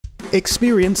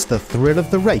Experience the thrill of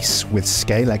the race with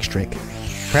Scalextric,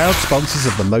 proud sponsors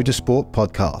of the Motorsport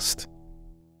podcast.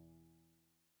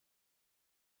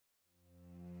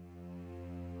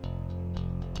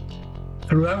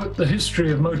 Throughout the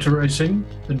history of motor racing,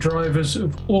 the drivers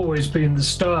have always been the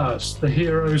stars, the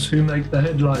heroes who make the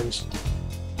headlines.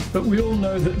 But we all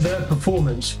know that their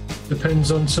performance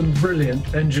depends on some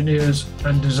brilliant engineers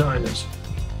and designers.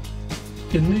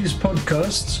 In these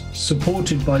podcasts,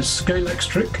 supported by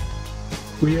Scalextric,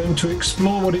 we aim to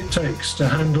explore what it takes to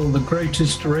handle the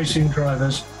greatest racing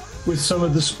drivers with some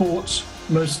of the sport's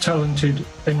most talented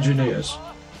engineers.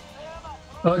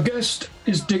 Our guest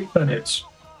is Dick Bennetts,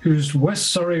 whose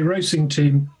West Surrey racing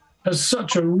team has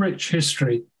such a rich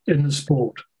history in the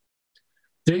sport.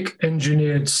 Dick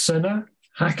engineered Senna,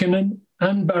 Häkkinen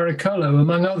and Barrichello,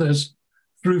 among others,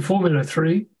 through Formula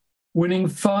 3, winning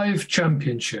 5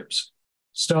 championships,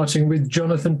 starting with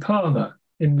Jonathan Palmer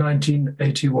in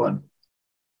 1981.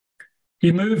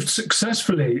 He moved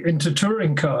successfully into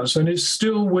touring cars and is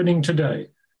still winning today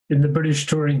in the British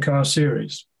Touring Car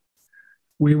Series.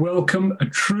 We welcome a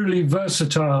truly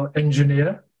versatile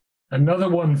engineer, another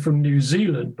one from New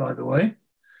Zealand, by the way,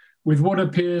 with what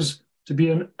appears to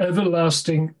be an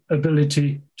everlasting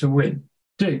ability to win.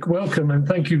 Dick, welcome, and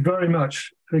thank you very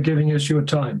much for giving us your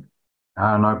time.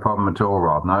 No problem at all,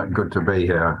 Rob. No, good to be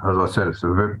here. As I said, it's a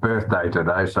birthday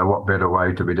today, so what better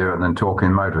way to be doing than talking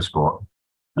motorsport?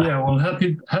 Yeah, well,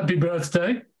 happy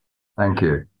birthday. Thank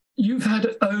you. You've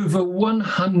had over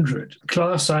 100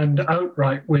 class and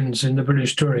outright wins in the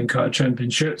British Touring Car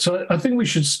Championship, so I think we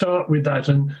should start with that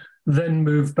and then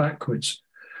move backwards.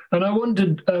 And I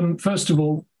wondered, first of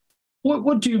all,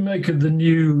 what do you make of the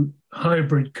new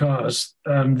hybrid cars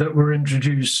that were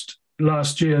introduced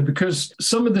last year? Because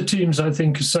some of the teams, I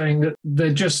think, are saying that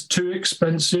they're just too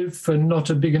expensive for not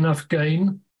a big enough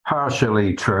gain.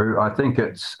 Partially true. I think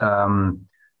it's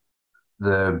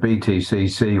the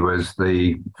BTCC was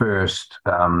the first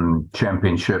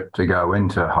championship to go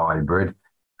into hybrid,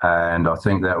 and I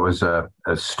think that was a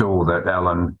stall that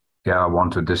Alan Gower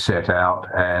wanted to set out.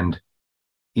 And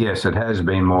yes, it has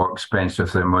been more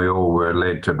expensive than we all were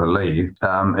led to believe.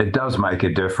 It does make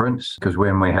a difference, because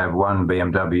when we have one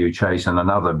BMW chasing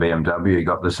another BMW, you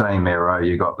got the same aero,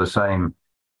 you got the same,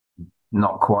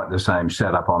 not quite the same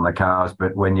setup on the cars,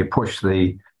 but when you push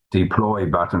the deploy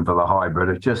button for the hybrid,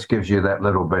 it just gives you that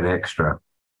little bit extra.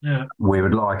 Yeah. We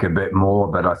would like a bit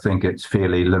more, but I think it's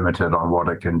fairly limited on what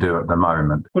it can do at the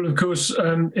moment. Well, of course,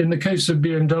 in the case of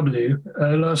BMW,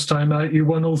 last time out, you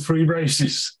won all 3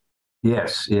 races.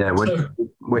 Yes, yeah.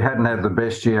 We hadn't had the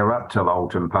best year up till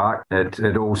Ayrton Park.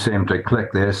 It all seemed to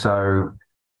click there, so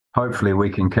hopefully we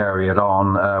can carry it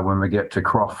on when we get to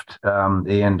Croft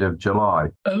the end of July.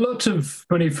 A lot of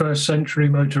 21st century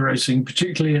motor racing,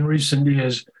 particularly in recent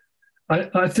years,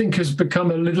 I think has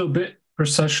become a little bit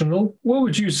processional. What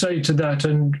would you say to that?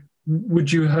 And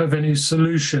would you have any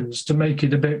solutions to make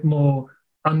it a bit more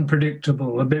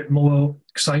unpredictable, a bit more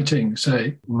exciting,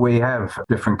 say? We have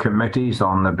different committees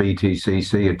on the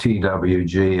BTCC, a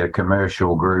TWG, a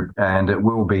commercial group, and it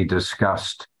will be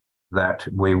discussed that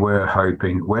we were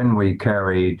hoping when we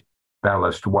carried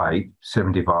ballast weight,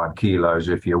 75 kilos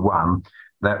if you won,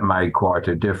 that made quite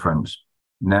a difference.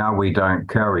 Now we don't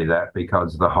carry that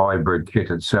because the hybrid kit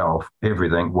itself,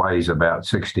 everything weighs about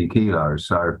 60 kilos.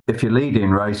 So if you lead in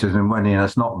races and winning,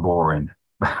 it's not boring.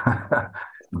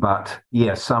 But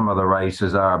yes, some of the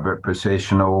races are a bit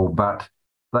processional, but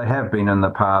they have been in the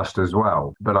past as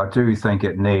well. But I do think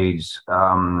it needs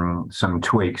some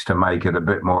tweaks to make it a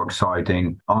bit more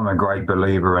exciting. I'm a great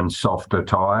believer in softer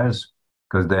tyres,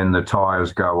 because then the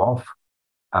tyres go off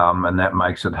and that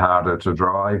makes it harder to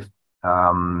drive.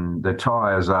 The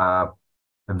tyres are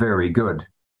a very good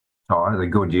tyre, the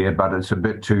Goodyear, but it's a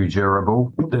bit too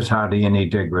durable. There's hardly any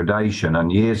degradation.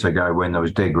 And years ago, when there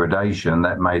was degradation,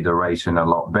 that made the racing a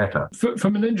lot better.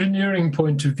 From an engineering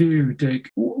point of view,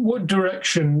 Dick, what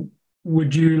direction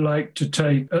would you like to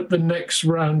take at the next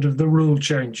round of the rule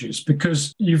changes?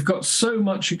 Because you've got so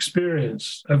much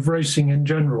experience of racing in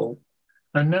general,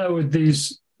 and now with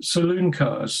these saloon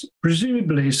cars,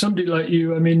 presumably somebody like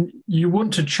you, I mean, you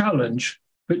want to challenge,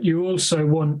 but you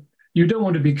also you don't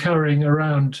want to be carrying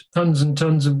around tons and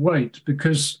tons of weight,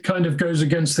 because it kind of goes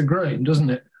against the grain, doesn't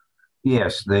it?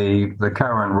 Yes, the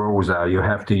current rules are you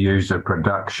have to use a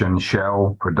production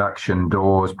shell, production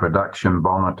doors, production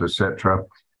bonnet, etc.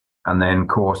 And then, of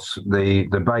course, the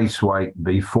base weight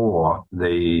before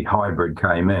the hybrid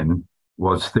came in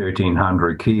was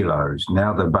 1,300 kilos.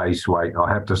 Now the base weight,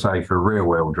 I have to say, for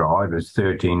rear-wheel drive is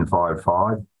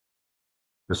 1,355.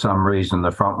 For some reason, the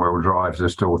front-wheel drives are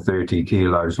still 30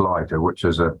 kilos lighter, which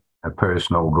is a a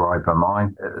personal gripe of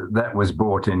mine. That was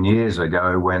brought in years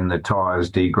ago when the tyres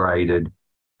degraded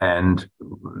and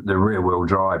the rear-wheel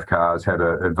drive cars had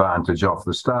an advantage off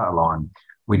the start line.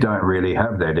 We don't really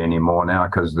have that anymore now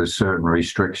because there's certain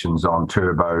restrictions on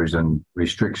turbos and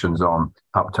restrictions on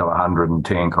up to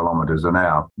 110 kilometres an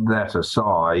hour. That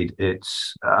aside,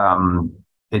 it's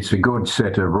a good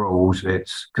set of rules.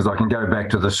 It's because I can go back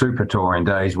to the super touring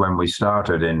days when we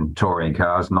started in touring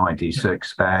cars,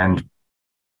 96, and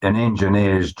an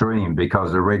engineer's dream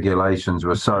because the regulations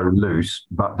were so loose,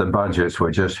 but the budgets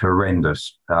were just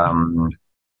horrendous.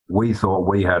 We thought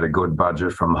we had a good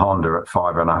budget from Honda at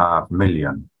 $5.5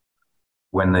 million.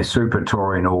 When the Super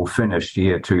Touring all finished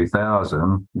year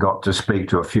 2000, got to speak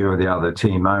to a few of the other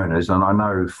team owners, and I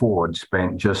know Ford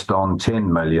spent just on $10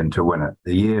 million to win it.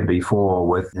 The year before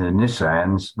with the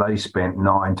Nissans, they spent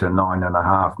 $9 to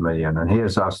 $9.5 million, and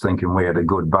here's us thinking we had a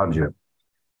good budget.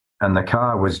 And the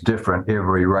car was different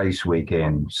every race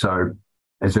weekend. So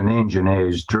it's an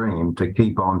engineer's dream to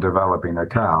keep on developing a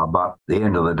car, but at the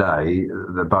end of the day,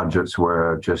 the budgets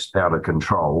were just out of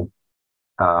control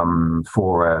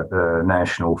for a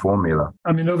national formula.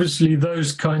 I mean, obviously,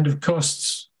 those kind of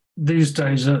costs these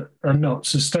days are not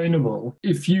sustainable.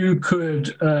 If you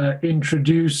could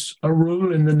introduce a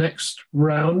rule in the next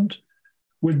round,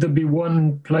 would there be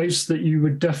one place that you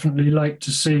would definitely like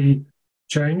to see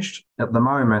changed? At the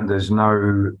moment, there's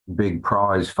no big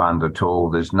prize fund at all.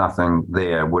 There's nothing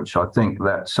there, which I think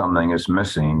that's something is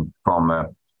missing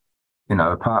from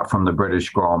apart from the British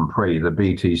Grand Prix, the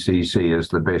BTCC is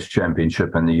the best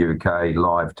championship in the UK,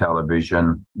 live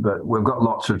television. But we've got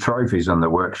lots of trophies in the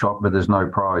workshop, but there's no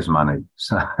prize money.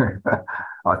 So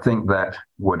I think that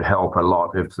would help a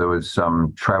lot if there was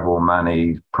some travel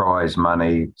money, prize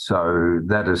money. So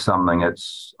that is something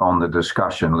that's on the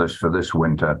discussion list for this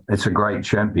winter. It's a great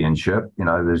championship.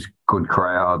 There's good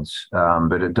crowds,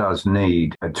 but it does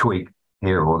need a tweak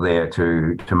here or there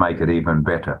to make it even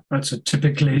better. That's a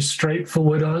typically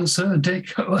straightforward answer,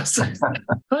 Dick.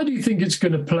 How do you think it's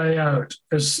going to play out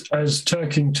as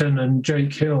Turkington and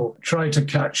Jake Hill try to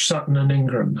catch Sutton and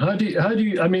Ingram? How do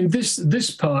you? I mean, this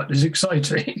part is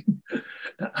exciting.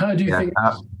 How do you think?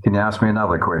 Can you ask me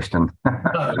another question?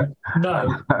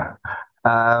 No.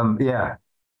 Yeah,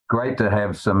 great to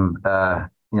have some.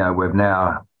 We've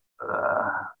now.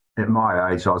 At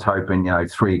my age, I was hoping,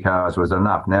 3 cars was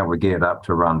enough. Now we're geared up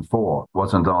to run 4.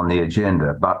 Wasn't on the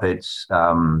agenda, but it's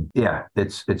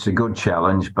a good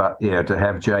challenge. But to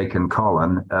have Jake and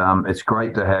Colin, it's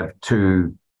great to have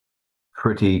 2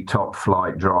 pretty top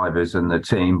flight drivers in the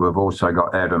team. We've also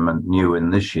got Adam and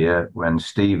Newen this year and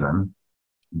Stephen,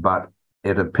 but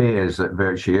it appears that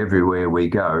virtually everywhere we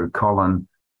go, Colin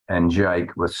and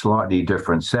Jake with slightly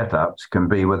different setups can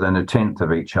be within a tenth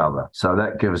of each other. So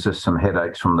that gives us some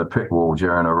headaches from the pit wall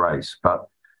during a race. But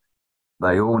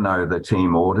they all know the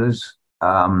team orders.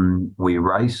 We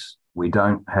race. We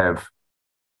don't have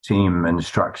team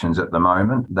instructions at the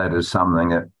moment. That is something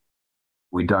that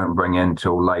we don't bring in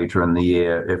till later in the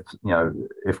year.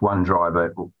 If one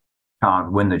driver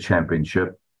can't win the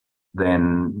championship,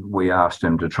 then we asked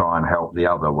him to try and help the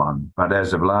other one. But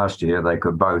as of last year, they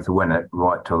could both win it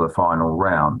right till the final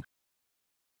round.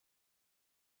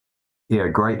 Yeah,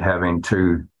 great having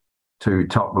two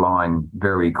top line,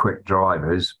 very quick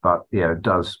drivers, but it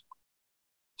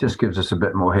just gives us a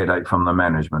bit more headache from the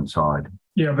management side.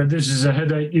 Yeah, but this is a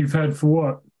headache you've had for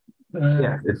what?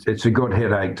 It's a good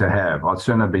headache to have. I'd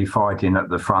sooner be fighting at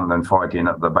the front than fighting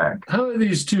at the back. How are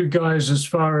these 2 guys as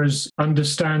far as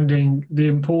understanding the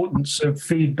importance of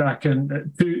feedback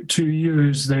and to you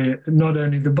as not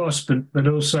only the boss, but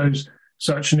also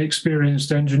such an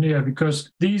experienced engineer?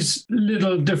 Because these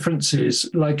little differences,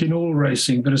 like in all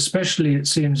racing, but especially it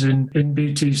seems in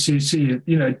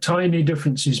BTCC, tiny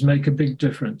differences make a big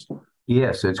difference.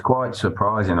 Yes, it's quite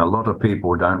surprising. A lot of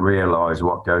people don't realise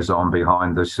what goes on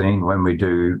behind the scene. When we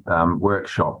do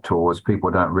workshop tours,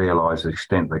 people don't realise the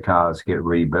extent the cars get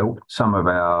rebuilt. Some of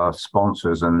our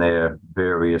sponsors and their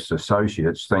various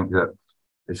associates think that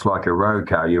it's like a road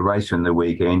car. You race in the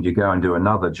weekend, you go and do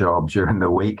another job during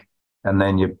the week, and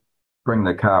then you bring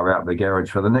the car out the garage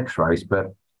for the next race.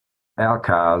 But our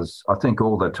cars, I think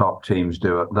all the top teams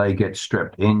do it. They get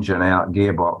stripped, engine out,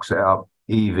 gearbox out,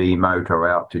 EV motor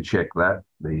out to check that,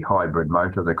 the hybrid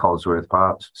motor, the Cosworth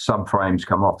parts. Subframes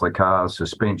come off the cars,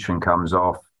 suspension comes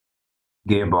off,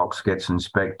 gearbox gets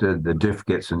inspected, the diff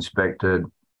gets inspected,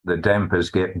 the dampers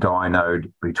get dynoed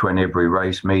between every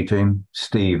race meeting.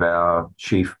 Steve, our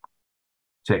chief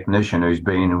technician who's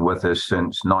been with us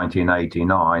since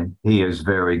 1989, he is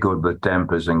very good with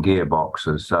dampers and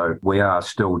gearboxes. So we are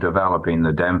still developing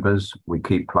the dampers. We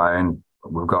keep playing.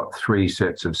 We've got 3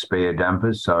 sets of spare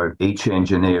dampers, so each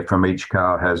engineer from each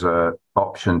car has an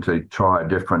option to try a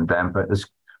different damper.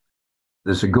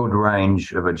 There's a good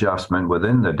range of adjustment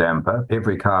within the damper.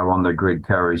 Every car on the grid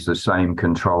carries the same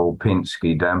control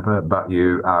Penske damper, but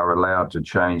you are allowed to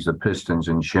change the pistons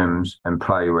and shims and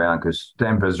play around because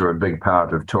dampers are a big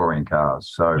part of touring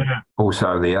cars. So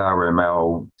also the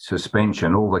RML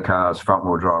suspension, all the cars,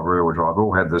 front-wheel drive, rear-wheel drive,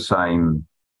 all have the same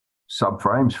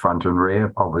subframes, front and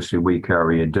rear. Obviously, we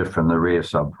carry a diff in the rear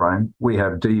subframe. We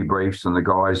have debriefs and the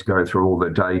guys go through all the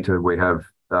data. We have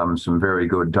some very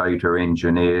good data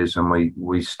engineers, and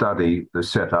we study the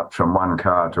setup from one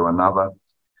car to another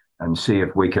and see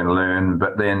if we can learn.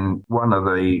 But then one of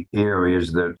the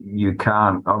areas that you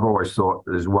can't, I've always thought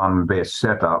there's one best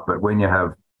setup, but when you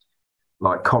have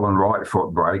like Colin right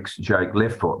foot brakes, Jake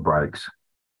left foot brakes.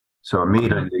 So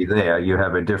immediately there you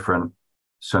have a different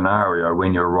scenario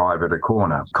when you arrive at a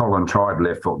corner. Colin tried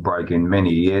left foot braking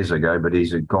many years ago, but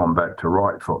he's gone back to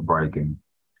right foot braking.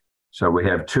 So we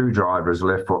have 2 drivers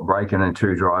left foot braking and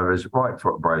 2 drivers right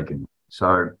foot braking.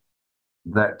 So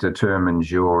that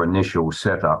determines your initial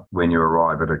setup when you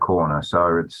arrive at a corner.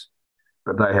 So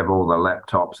but they have all the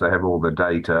laptops, they have all the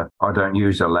data. I don't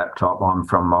use a laptop. I'm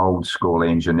from old school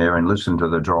engineering, listen to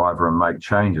the driver and make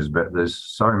changes, but there's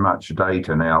so much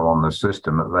data now on the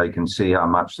system that they can see how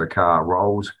much the car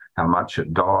rolls, how much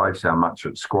it dives, how much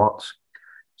it squats.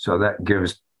 So that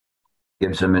gives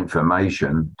them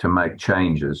information to make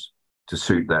changes to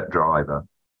suit that driver.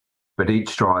 But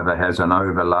each driver has an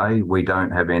overlay. We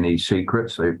don't have any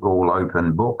secrets. They're all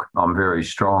open book. I'm very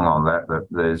strong on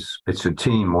that it's a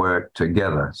teamwork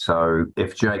together. So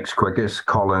if Jake's quickest,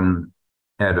 Colin,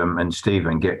 Adam and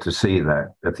Stephen get to see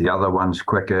that. If the other one's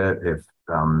quicker, if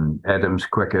Adam's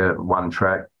quicker, one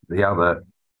track, the other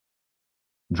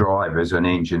drivers and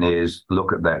engineers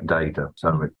look at that data.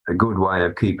 So a good way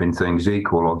of keeping things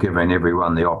equal or giving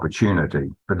everyone the opportunity.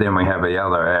 But then we have the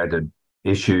other added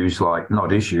issues, like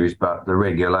not issues, but the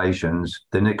regulations.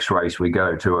 The next race we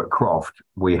go to at Croft,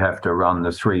 we have to run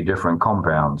the 3 different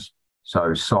compounds.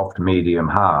 So soft, medium,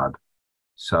 hard.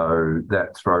 So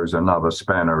that throws another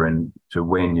spanner into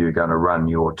when you're going to run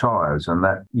your tyres, and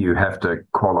that you have to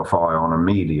qualify on a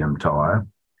medium tyre.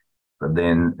 But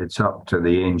then it's up to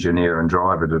the engineer and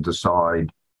driver to decide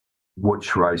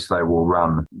which race they will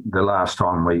run. The last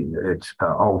time at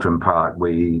Ayrton Park,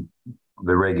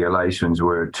 the regulations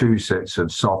were 2 sets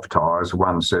of soft tyres,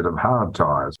 1 set of hard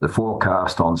tyres. The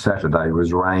forecast on Saturday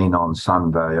was rain on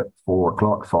Sunday at 4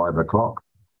 o'clock, 5 o'clock.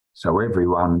 So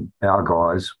our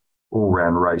guys, all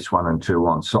ran race 1 and 2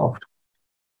 on soft,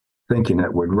 thinking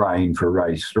it would rain for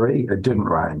race 3. It didn't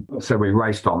rain. So we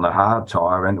raced on the hard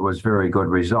tyre and it was a very good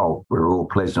result. We were all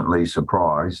pleasantly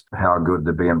surprised how good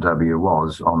the BMW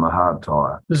was on the hard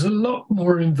tyre. There's a lot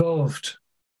more involved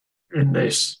in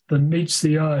this than meets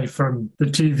the eye from the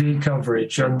TV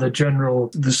coverage and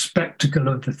the spectacle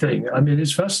of the thing. I mean,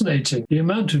 it's fascinating, the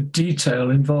amount of detail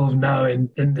involved now in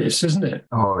this, isn't it?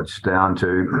 Oh, it's down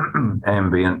to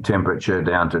ambient temperature,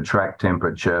 down to track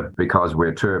temperature, because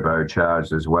we're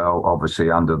turbocharged as well. Obviously,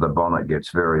 under the bonnet gets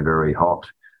very, very hot.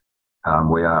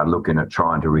 We are looking at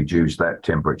trying to reduce that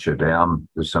temperature down.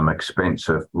 There's some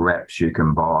expensive wraps you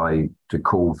can buy to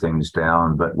cool things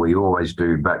down, but we always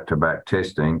do back-to-back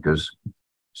testing because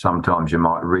sometimes you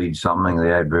might read something,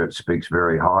 the advert speaks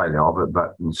very highly of it,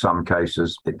 but in some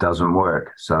cases it doesn't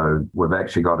work. So we've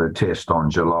actually got a test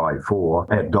on July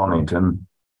 4 at Donington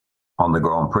on the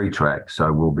Grand Prix track.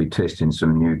 So we'll be testing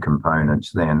some new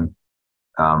components then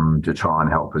to try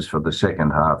and help us for the second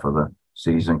half of the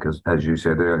season, because as you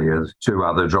said earlier, there's 2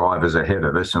 other drivers ahead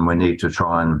of us and we need to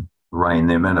try and rein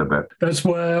them in a bit. That's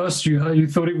why I asked you how you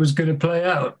thought it was going to play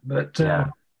out, but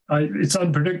it's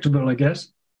unpredictable, I guess.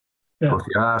 Yeah. Well, if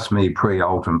you asked me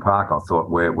pre-Ayrton Park, I thought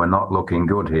we're not looking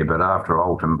good here, but after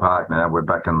Ayrton Park now we're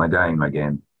back in the game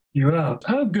again. You are.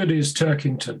 How good is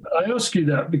Turkington? I ask you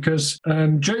that because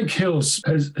Jake Hills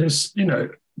has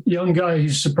young guy,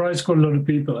 he's surprised quite a lot of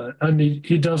people, and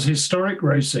he does historic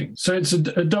racing. So it's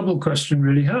a double question,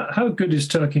 really. How good is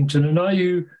Turkington, and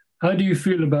how do you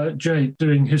feel about Jake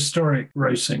doing historic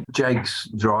racing? Jake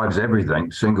drives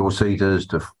everything, single-seaters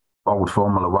to old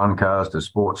Formula One cars, to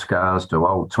sports cars, to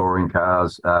old touring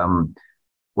cars,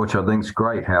 which I think is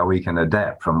great how we can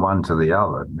adapt from one to the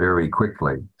other very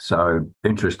quickly. So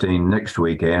interesting, next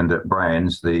weekend at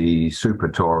Brands, the Super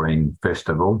Touring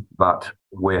Festival, but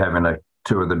we're having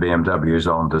 2 of the BMWs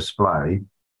on display,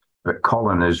 but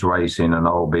Colin is racing an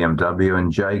old BMW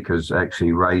and Jake is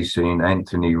actually racing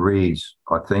Anthony Reid's,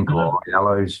 I think, or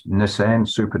Gallows Nissan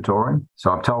Super Touring.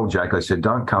 So I've told Jake, I said,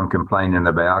 don't come complaining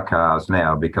about our cars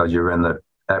now because you're in the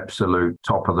absolute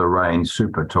top of the range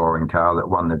super touring car that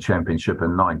won the championship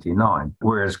in '99.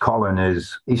 Whereas Colin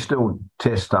he still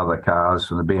tests other cars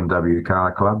from the BMW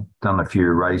Car Club, done a few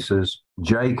races.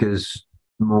 Jake is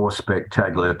more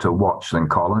spectacular to watch than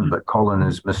Colin, but Colin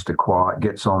is Mr. Quiet,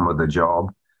 gets on with the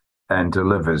job and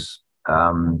delivers.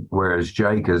 Whereas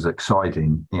Jake is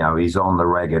exciting. He's on the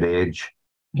ragged edge,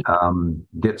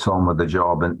 gets on with the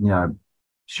job, and,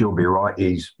 she'll be right.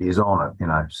 He's on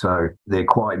it, So they're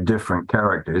quite different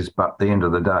characters, but at the end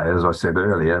of the day, as I said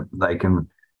earlier, they can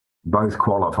both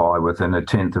qualify within a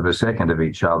tenth of a second of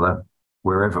each other,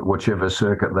 whichever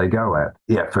circuit they go at.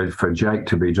 Yeah, for Jake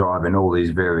to be driving all these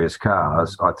various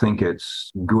cars, I think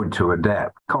it's good to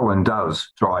adapt. Colin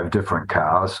does drive different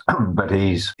cars, but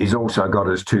he's also got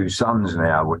his two sons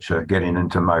now, which are getting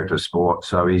into motorsport,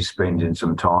 so he's spending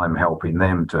some time helping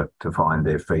them to find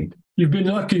their feet. You've been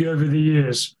lucky over the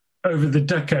years, over the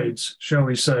decades, shall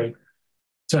we say,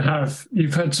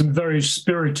 you've had some very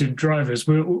spirited drivers.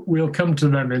 We'll come to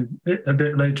them a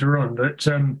bit later on, but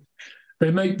they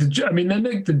make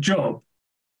the job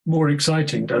more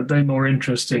exciting, don't they? More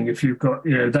interesting if you've got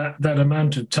that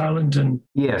amount of talent. And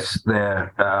yes,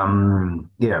 they're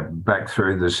back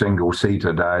through the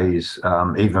single-seater days,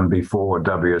 even before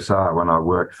WSR when I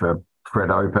worked for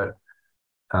Fred Opert.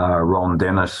 Ron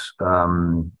Dennis,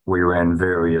 we ran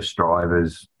various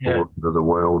drivers all over the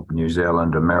world, New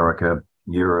Zealand, America,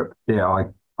 Europe. Yeah,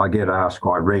 I get asked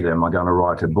quite regularly, am I going to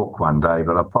write a book one day?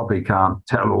 But I probably can't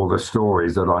tell all the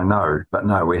stories that I know. But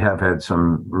no, we have had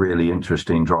some really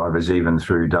interesting drivers, even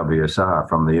through WSR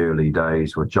from the early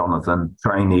days with Jonathan,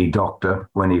 trainee doctor.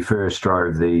 When he first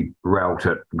drove the route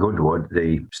at Goodwood,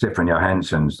 the Stefan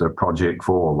Johansson's, the Project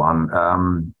 4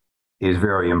 one, is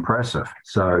very impressive.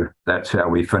 So that's how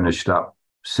we finished up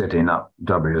setting up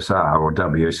WSR or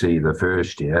WC the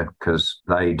first year, because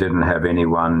they didn't have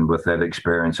anyone with that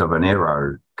experience of an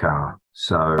aero car.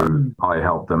 So I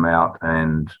helped them out,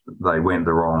 and they went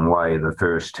the wrong way the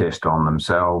first test on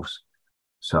themselves.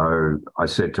 So I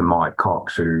said to Mike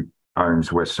Cox, who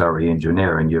owns West Surrey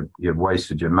Engineering, you've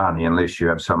wasted your money unless you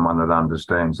have someone that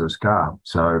understands this car.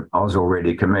 So I was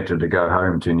already committed to go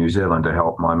home to New Zealand to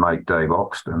help my mate Dave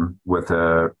Oxton with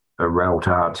a Ralt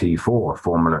RT4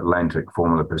 Formula Atlantic,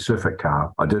 Formula Pacific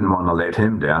car. I didn't want to let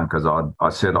him down because I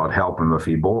said I'd help him if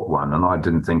he bought one, and I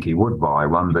didn't think he would buy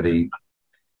one, but he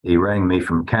rang me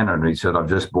from Canada and he said, I've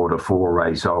just bought a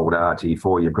 4-race old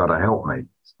RT4, you've got to help me.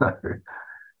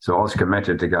 So I was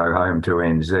committed to go home to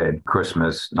NZ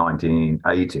Christmas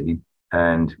 1980,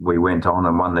 and we went on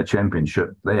and won the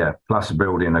championship there, plus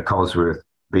building a Cosworth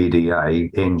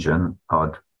BDA engine. I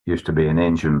used to be an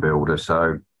engine builder,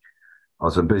 so I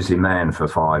was a busy man for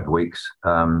 5 weeks.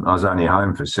 I was only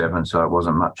home for 7, so it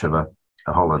wasn't much of a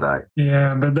holiday.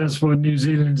 Yeah, but that's what New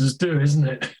Zealanders do, isn't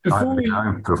it? I've been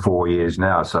home for 4 years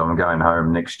now, so I'm going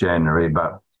home next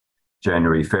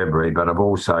January, February, but I've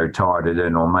also tied it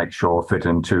in, or make sure fit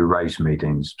in 2 race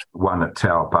meetings, one at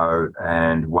Taupo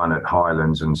and one at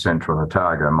Highlands in Central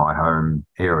Otago, my home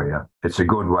area. It's a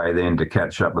good way then to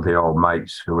catch up with the old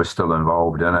mates who are still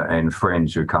involved in it, and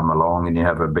friends who come along, and you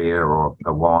have a beer or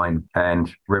a wine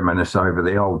and reminisce over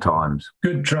the old times.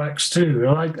 Good tracks too.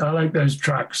 I like those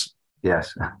tracks.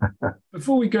 Yes.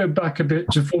 Before we go back a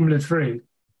bit to Formula 3,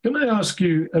 can I ask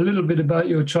you a little bit about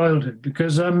your childhood?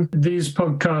 Because these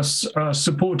podcasts are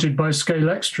supported by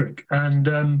Scalextric,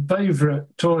 and favourite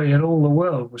toy in all the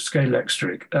world was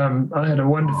Scalextric. I had a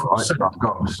wonderful set. I've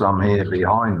got some here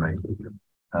behind me.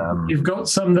 You've got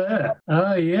some there.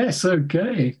 Ah, yes.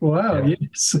 Okay. Wow. Yeah.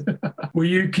 Yes. Were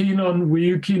you keen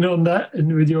on that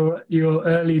with your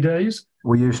early days?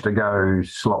 We used to go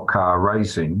slot car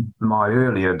racing. My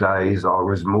earlier days, I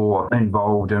was more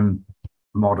involved in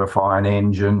modifying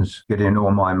engines, getting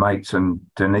all my mates in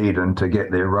Dunedin to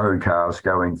get their road cars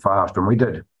going fast. And we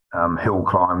did hill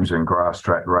climbs and grass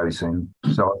track racing.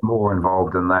 So I was more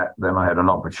involved in that. Then I had an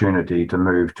opportunity to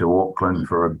move to Auckland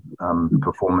for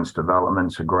performance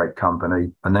development. It's a great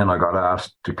company. And then I got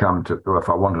asked to if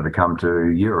I wanted to come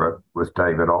to Europe with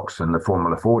David Oxon, the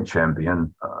Formula Ford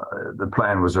champion. The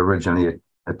plan was originally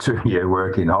a 2-year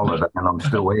working holiday, and I'm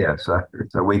still here.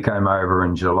 So we came over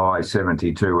in July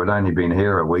 72. We'd only been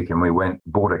here a week, and we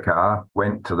bought a car,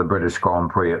 went to the British Grand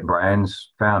Prix at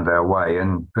Brands, found our way,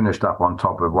 and finished up on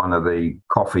top of one of the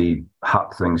coffee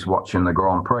hut things watching the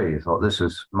Grand Prix. I thought, this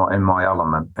is in my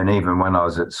element. And even when I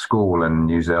was at school in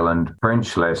New Zealand,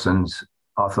 French lessons,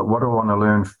 I thought, what do I want to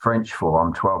learn French for?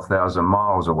 I'm 12,000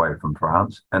 miles away from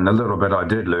France. And the little bit I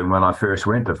did learn when I first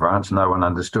went to France, no one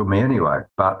understood me anyway.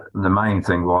 But the main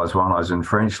thing was, when I was in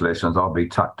French lessons, I'd be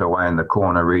tucked away in the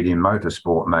corner reading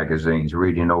motorsport magazines,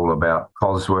 reading all about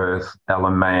Cosworth,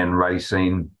 Alan Mann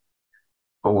racing,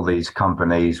 all these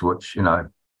companies, which,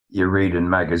 you read in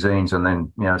magazines, and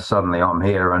then, suddenly I'm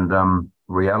here and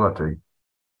reality.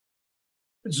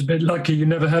 It's a bit lucky you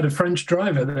never had a French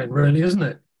driver then, really, isn't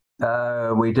it?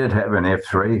 We did have an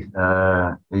F3,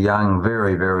 a young,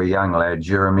 very, very young lad,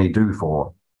 Jeremy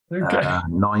Dufour. Okay.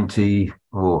 90,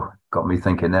 got me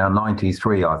thinking now,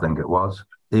 93, I think it was.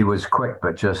 He was quick,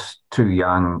 but just too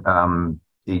young.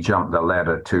 He jumped the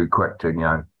ladder too quick to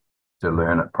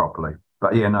learn it properly.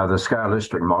 But the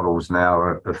Scalextric models now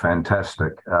are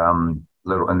fantastic.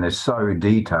 And they're so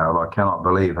detailed. I cannot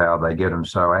believe how they get them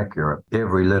so accurate.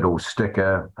 Every little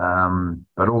sticker.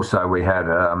 But also we had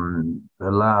the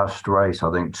last race,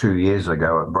 I think 2 years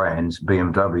ago at Brands,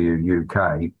 BMW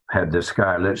UK, had the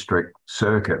Scalextric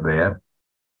circuit there,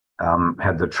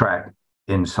 had the track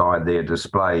inside their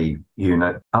display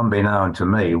unit. Unbeknown to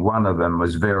me, one of them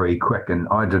was very quick, and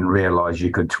I didn't realize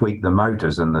you could tweak the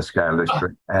motors in the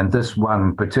Scalextric. And this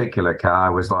one particular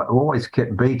car was always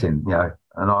kept beating,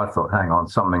 and I thought, hang on,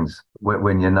 something's,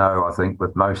 when I think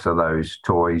with most of those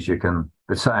toys, you can,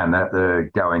 but saying that,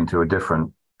 they're going to a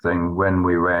different thing. When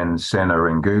we ran Senna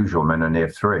and Gugelmin in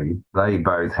F3, they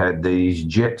both had these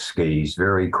jet skis,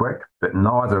 very quick, but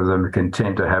neither of them were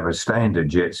content to have a standard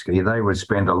jet ski. They would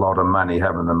spend a lot of money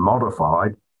having them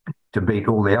modified to beat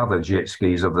all the other jet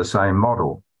skis of the same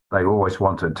model. They always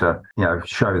wanted to,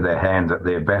 show their hand that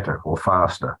they're better or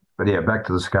faster. But back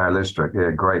to the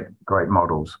Scalextric, great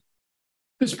models.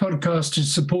 This podcast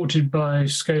is supported by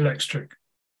Scalextric.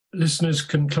 Listeners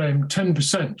can claim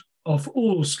 10% off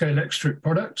all Scalextric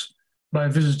products by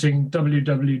visiting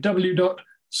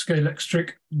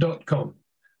www.scalextric.com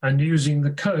and using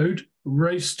the code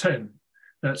RACE10.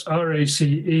 That's RACE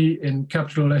in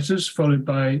capital letters followed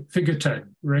by figure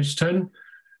 10, RACE10,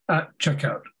 at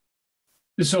checkout.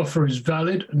 This offer is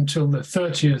valid until the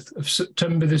 30th of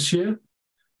September this year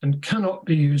and cannot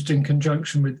be used in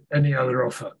conjunction with any other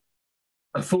offer.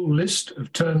 A full list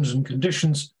of terms and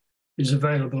conditions is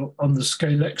available on the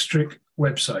Scalextric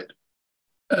website.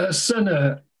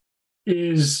 Senna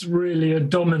is really a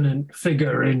dominant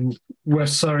figure in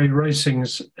West Surrey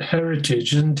racing's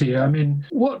heritage, isn't he? I mean,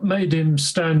 what made him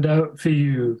stand out for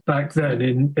you back then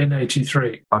in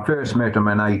 83? I first met him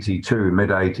in 82,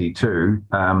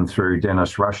 mid-82, through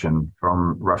Dennis Russian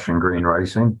from Russian Green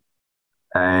Racing.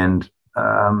 And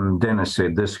Dennis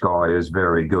said, this guy is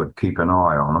very good, keep an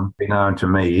eye on him. Known to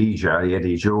me,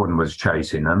 Eddie Jordan was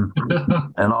chasing him.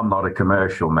 And I'm not a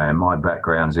commercial man. My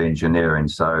background's engineering,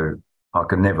 so I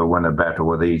could never win a battle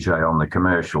with EJ on the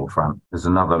commercial front. There's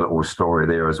another little story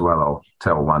there as well I'll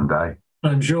tell one day.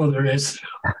 I'm sure there is.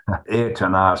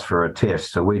 Ayrton asked for a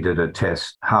test, so we did a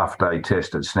test, half-day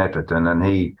test at Snetterton, and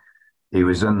he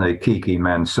was in the Nigel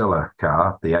Mansell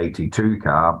car, the 82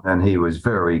 car, and he was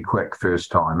very quick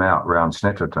first time out round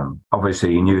Snetterton.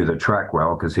 Obviously, he knew the track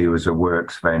well because he was a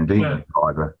Works Van Diemen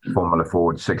driver, Formula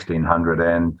Ford 1600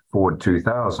 and Ford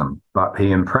 2000. But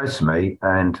he impressed me,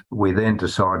 and we then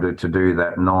decided to do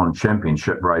that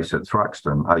non-championship race at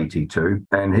Thruxton, 82,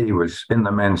 and he was in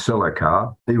the Mansell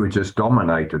car. He was just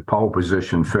dominated, pole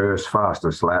position first,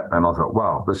 fastest lap, and I thought,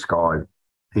 wow, this guy,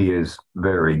 he is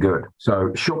very good.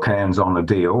 So shook hands on the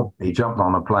deal. He jumped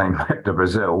on a plane back to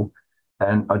Brazil,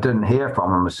 and I didn't hear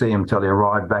from him or see him till he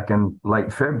arrived back in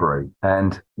late February.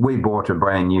 And we bought a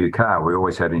brand new car. We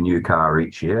always had a new car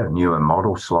each year, a newer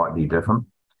model, slightly different.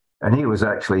 And he was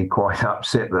actually quite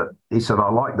upset that he said, I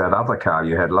like that other car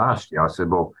you had last year. I said,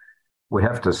 well, we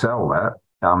have to sell that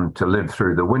to live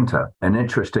through the winter. And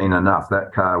interesting enough,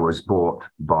 that car was bought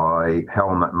by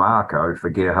Helmut Marko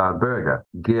for Gerhard Berger.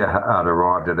 Gerhard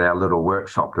arrived at our little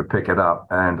workshop to pick it up,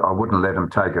 and I wouldn't let him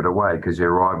take it away because he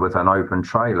arrived with an open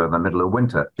trailer in the middle of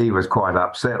winter. He was quite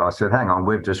upset. I said, hang on,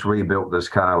 we've just rebuilt this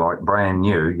car like brand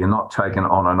new. You're not taking it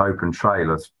on an open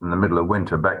trailer in the middle of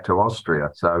winter back to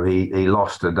Austria. So he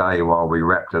lost a day while we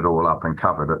wrapped it all up and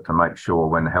covered it to make sure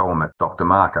when Helmut, Dr.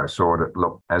 Marko, saw it, it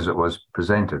looked as it was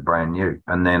presented, brand new.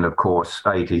 And then, of course,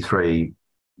 83,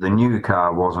 the new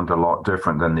car wasn't a lot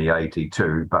different than the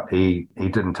 82, but he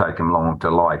didn't take him long to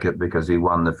like it because he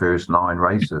won the first 9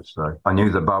 races. So I knew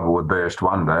the bubble would burst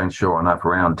one day, and sure enough,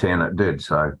 around 10 it did.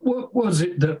 So what was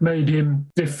it that made him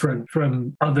different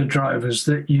from other drivers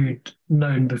that you'd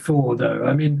known before, though?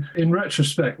 I mean, in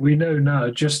retrospect, we know now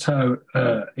just how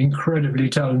incredibly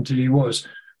talented he was.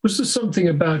 Was there something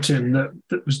about him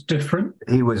that was different?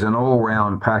 He was an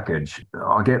all-round package.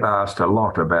 I get asked a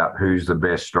lot about who's the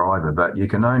best driver, but you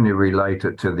can only relate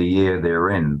it to the year they're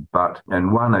in.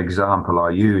 And one example I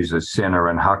use is Senna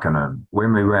and Häkkinen.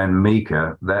 When we ran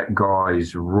Mika, that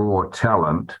guy's raw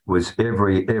talent was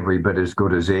every bit as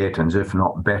good as Ayrton's, if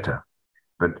not better.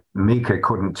 But Mika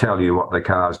couldn't tell you what the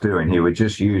car's doing. He would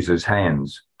just use his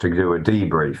hands to do a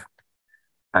debrief.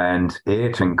 And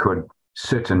Ayrton could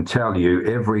sit and tell you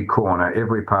every corner,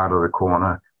 every part of the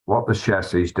corner, what the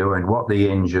chassis is doing, what the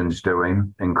engine's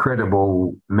doing.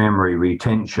 Incredible memory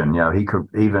retention. You know, he could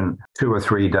even 2 or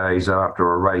 3 days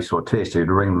after a race or test, he'd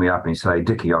ring me up and say,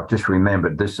 Dickie, I've just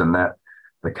remembered this and that.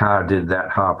 The car did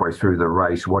that halfway through the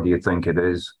race. What do you think it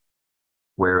is?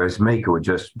 Whereas Mika would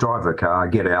just drive the car,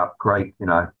 get out, great, you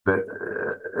know. But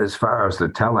as far as the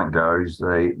talent goes,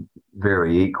 they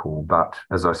very equal. But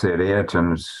as I said,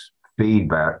 Ayrton's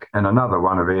feedback, and another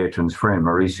one of Ayrton's friend,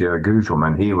 Mauricio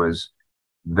Gugelman, he was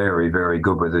very, very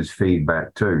good with his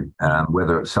feedback too.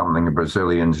 Whether it's something the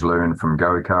Brazilians learn from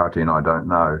go-karting, I don't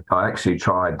know. I actually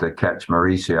tried to catch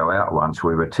Mauricio out once.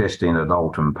 We were testing at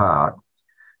Alton Park,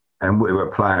 and we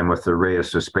were playing with the rear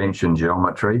suspension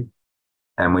geometry.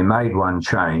 And we made one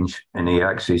change, and he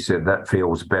actually said, that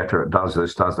feels better, it does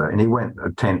this, does that. And he went a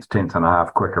tenth and a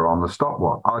half quicker on the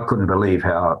stopwatch. I couldn't believe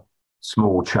how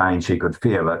small change he could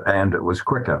feel it, and it was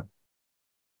quicker.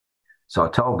 So I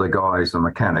told the guys, the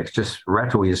mechanics, just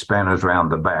rattle your spanners around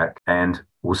the back and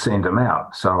we'll send him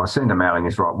out. So I sent him out and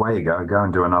he's right, way you go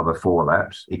and do another 4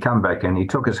 laps. He come back in, he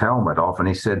took his helmet off and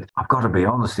he said, I've got to be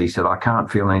honest, he said, I can't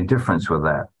feel any difference with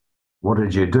that. What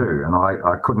did you do? And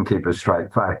I couldn't keep a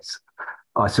straight face.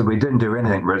 I said, we didn't do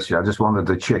anything, Richie. I just wanted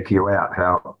to check you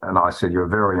out. And I said, you're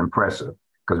very impressive,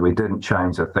 because we didn't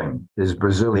change a thing. His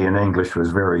Brazilian English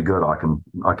was very good, I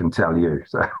can tell you.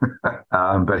 So,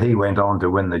 but he went on to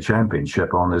win the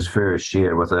championship on his first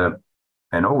year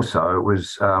and also it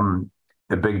was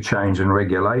a big change in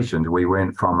regulations. We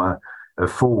went from a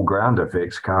full ground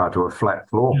effects car to a flat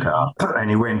floor car. And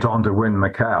he went on to win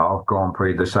Macau Grand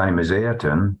Prix the same as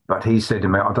Ayrton. But he said to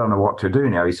me, I don't know what to do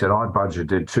now. He said, I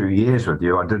budgeted 2 years with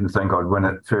you. I didn't think I'd win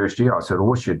it first year. I said, I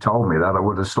wish you'd told me that. I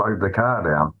would have slowed the car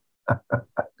down.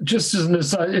 Just as an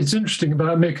aside, it's interesting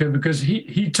about Mika because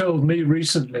he told me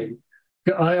recently,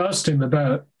 I asked him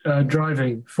about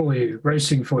driving for you,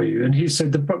 racing for you. And he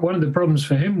said that one of the problems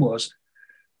for him was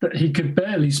that he could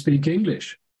barely speak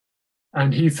English.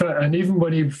 And he thought, and even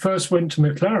when he first went to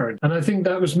McLaren, and I think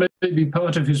that was maybe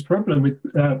part of his problem with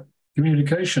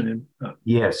communication.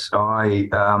 Yes, I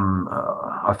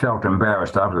felt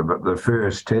embarrassed after, but the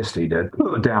first test he did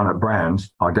down at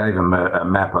Brands, I gave him a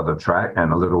map of the track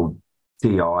and a little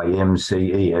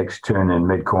TIMCEX turn in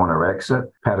mid-corner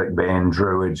exit, paddock bend,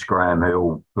 Druids, Graham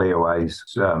Hill, Leaways,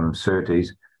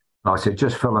 Surtees. And I said,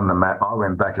 just fill in the map. I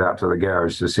went back out to the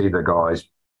garage to see the guys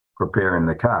preparing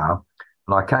the car.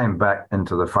 And I came back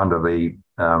into the front of the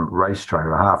race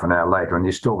trailer half an hour later, and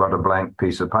you still got a blank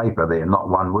piece of paper there, not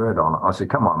one word on it. I said,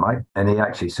 come on, mate. And he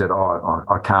actually said,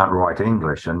 I can't write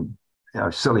English. And, you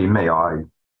know, silly me, I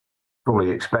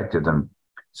fully expected him.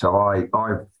 So I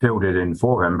filled it in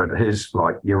for him, but his,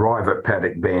 like, you arrive at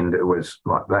paddock bend, it was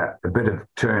like that. A bit of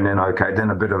turn in, okay,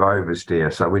 then a bit of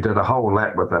oversteer. So we did a whole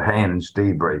lap with a hands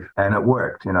debrief, and it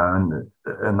worked, you know. And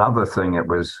another thing,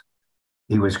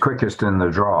 he was quickest in the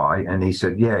dry, and he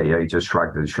said, yeah, he just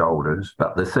shrugged his shoulders.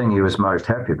 But the thing he was most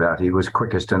happy about, he was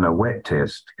quickest in a wet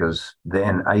test, because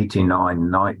then 89,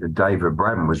 David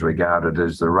Brabham was regarded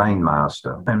as the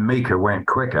rainmaster. And Mika went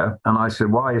quicker, and I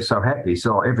said, why are you so happy?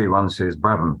 So everyone says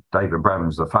David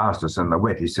Brabham's the fastest in the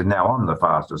wet. He said, now I'm the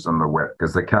fastest in the wet,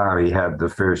 because the car he had the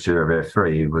first year of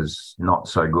F3 was not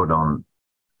so good on,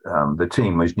 the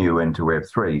team was new into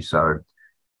F3, so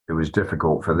it was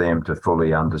difficult for them to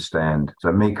fully understand.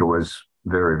 So Mika was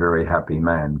very, very happy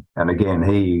man. And again,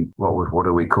 what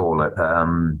do we call it?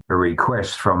 A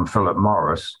request from Philip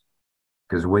Morris,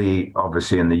 because we,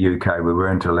 obviously in the UK, we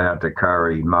weren't allowed to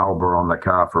carry Marlboro on the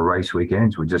car for race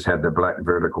weekends. We just had the black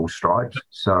vertical stripes.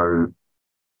 So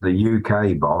the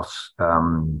UK boss,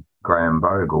 Graham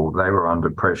Bogle, they were under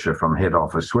pressure from head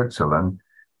office Switzerland.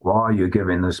 Why are you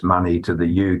giving this money to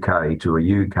the UK, to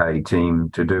a UK team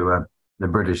to do the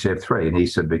British F3? And he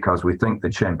said, because we think the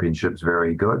championship's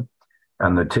very good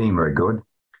and the team are good.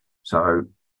 So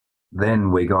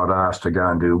then we got asked to go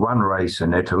and do one race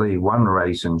in Italy, one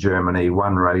race in Germany,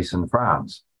 one race in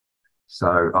France.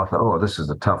 So I thought, oh, this is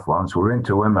a tough one. So we went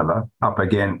to Imola, up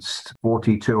against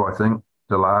 42, I think,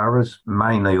 Delaras,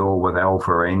 mainly all with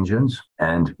Alfa engines.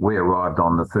 And we arrived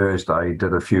on the Thursday,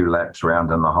 did a few laps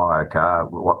around in the hire car.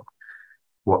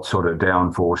 What sort of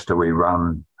downforce do we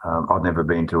run? I'd never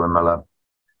been to Imola.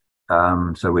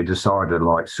 So we decided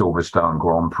like Silverstone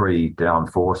Grand Prix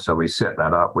downforce. So we set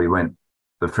that up. We went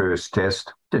the first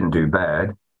test, didn't do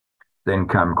bad. Then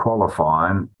come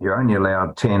qualifying. You're only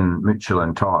allowed 10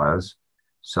 Michelin tyres.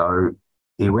 So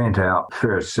he went out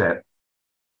first set,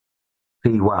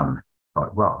 P1.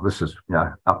 Like, well, this is,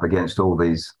 up against all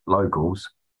these locals.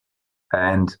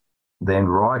 And then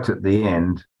right at the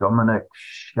end, Dominic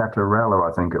Chatarella,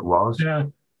 I think it was,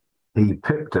 he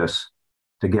pipped us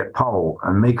to get pole,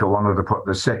 and Mika wanted to put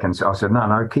the second. So I said,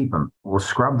 no, keep them. We'll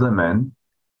scrub them in,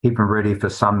 keep them ready for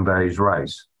Sunday's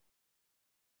race.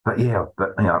 But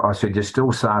I said, you're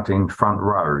still starting front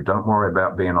row. Don't worry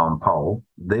about being on pole.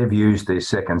 They've used their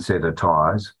second set of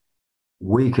tyres.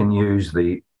 We can use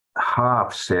the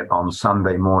half set on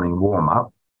Sunday morning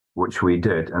warm-up, which we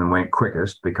did and went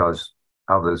quickest because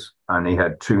others only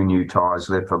had 2 new tyres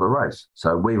left for the race.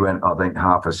 So we went, I think,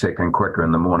 half a second quicker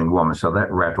in the morning warm-up. So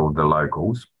that rattled the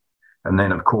locals. And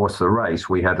then, of course, the race,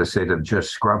 we had a set of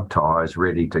just scrub tyres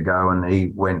ready to go. And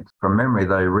he went, from memory,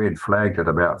 they red flagged it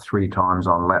about 3 times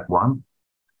on lap 1.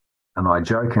 And I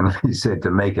jokingly said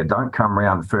to Mika, don't come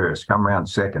round first, come round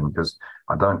second, because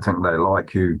I don't think they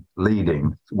like you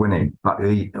winning. But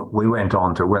we went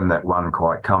on to win that one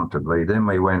quite comfortably. Then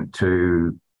we went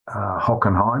to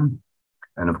Hockenheim.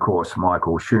 And, of course,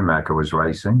 Michael Schumacher was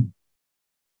racing.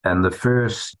 And the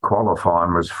first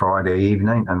qualifying was Friday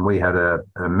evening, and we had a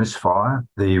misfire.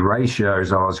 The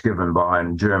ratios I was given by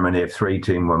a German F3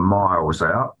 team were miles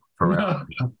out.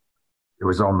 It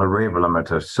was on the rev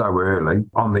limiter so early.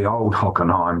 On the old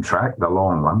Hockenheim track, the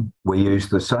long one, we used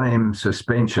the same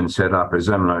suspension setup as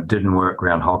Imola. It didn't work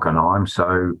around Hockenheim.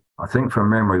 So I think from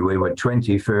memory, we were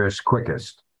 21st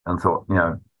quickest, and thought,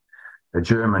 a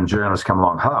German journalist come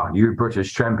along, you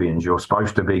British champions, you're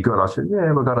supposed to be good. I said,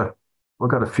 yeah, we've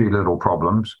got a few little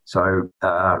problems. So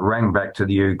rang back to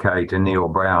the UK to Neil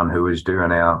Brown, who was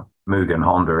doing our Mugen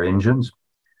Honda engines.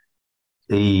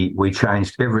 We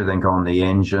changed everything on the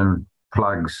engine,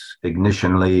 plugs,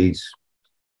 ignition leads,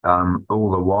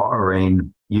 all the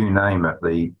wiring, you name it,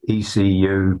 the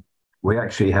ECU. We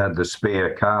actually had the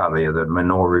spare car there, the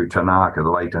Minoru Tanaka, the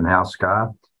Leighton House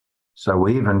car. So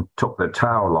we even took the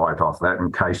tail light off that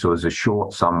in case there was a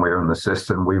short somewhere in the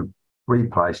system. We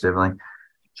replaced everything,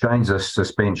 changed the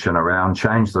suspension around,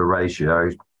 changed the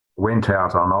ratios, went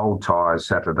out on old tyres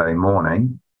Saturday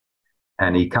morning,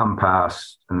 and he come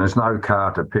past, and there's no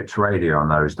car to pitch radio in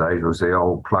those days. It was the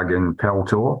old plug-in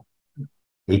Peltor.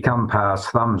 He come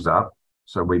past thumbs up,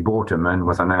 so we brought him in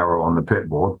with an arrow on the pit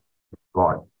board,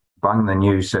 right, bung the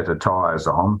new set of tyres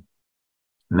on.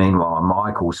 Meanwhile,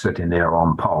 Michael's sitting there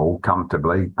on pole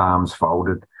comfortably, arms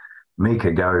folded.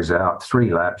 Mika goes out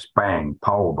 3 laps, bang,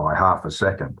 pole by half a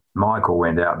second. Michael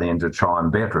went out then to try and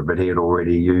better it, but he had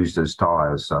already used his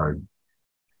tyres.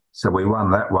 So we won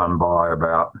that one by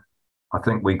about, I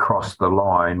think we crossed the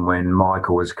line when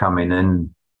Michael was coming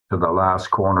in to the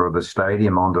last corner of the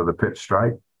stadium onto the pit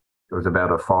straight. It was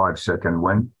about a 5-second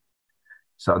win.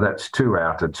 So that's 2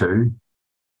 out of 2.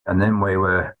 And then we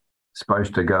were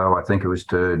supposed to go, I think it was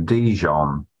to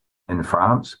Dijon in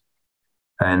France.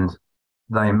 And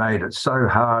they made it so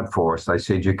hard for us. They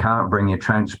said, you can't bring your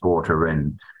transporter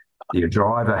in. Your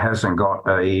driver hasn't got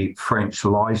a French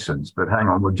license. But hang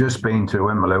on, we've just been to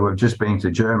Imola. We've just been to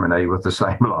Germany with the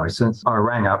same license. I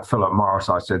rang up Philip Morris.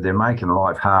 I said, they're making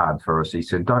life hard for us. He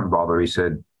said, don't bother. He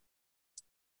said,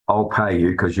 I'll pay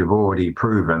you because you've already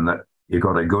proven that you've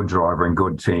got a good driver and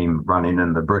good team running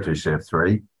in the British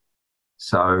F3.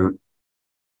 So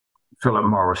Philip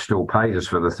Morris still paid us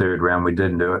for the 3rd round. We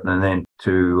didn't do it. And then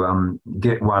to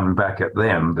get one back at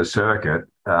them, the circuit,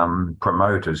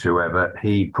 promoters, whoever,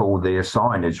 he pulled their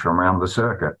signage from around the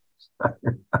circuit.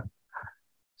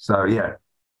 So, yeah,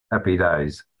 happy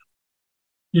days.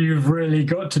 You've really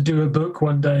got to do a book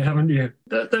one day, haven't you?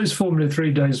 Those Formula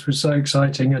 3 days were so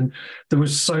exciting, and there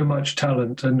was so much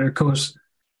talent. And, of course,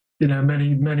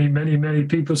 many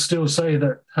people still say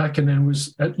that Häkkinen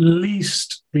was at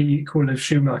least the equal of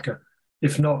Schumacher,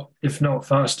 if not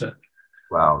faster.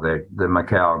 Well, the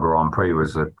Macau Grand Prix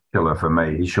was a killer for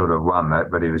me. He should have won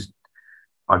that, but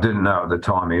I didn't know at the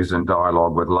time he was in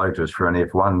dialogue with Lotus for an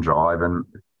F1 drive, and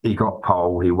he got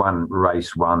pole. He won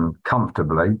race 1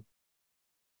 comfortably.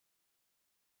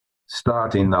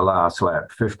 Starting the last lap,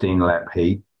 15-lap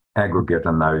heat, aggregate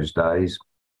in those days.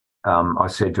 I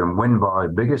said to him, win by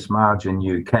biggest margin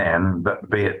you can, but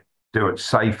do it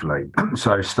safely.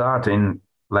 So starting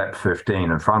lap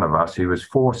 15 in front of us, he was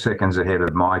 4 seconds ahead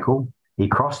of Michael. He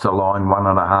crossed the line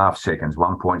 1.5 seconds,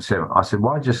 1.7. I said,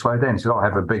 why'd you slow down? He said, I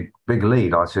have a big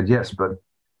lead. I said, yes, but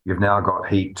you've now got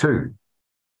heat 2.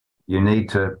 You need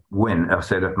to win. I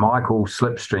said, if Michael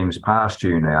slipstreams past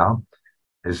you now,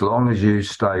 as long as you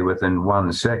stay within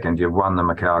 1 second, you've won the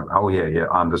Macau. Oh, yeah,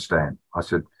 I understand. I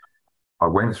said, I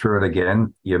went through it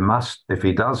again. You must, if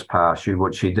he does pass you,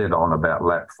 which he did on about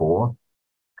lap 4,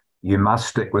 you must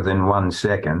stick within 1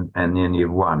 second and then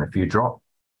you've won. If you drop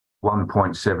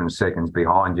 1.7 seconds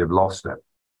behind, you've lost it.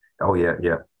 Oh, yeah,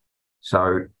 yeah.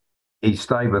 So he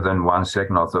stayed within 1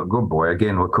 second. I thought, good boy.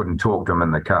 Again, we couldn't talk to him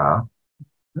in the car.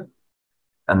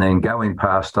 And then going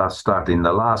past us, starting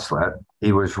the last lap,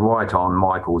 he was right on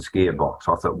Michael's gearbox.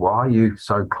 I thought, why are you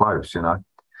so close, you know?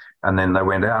 And then they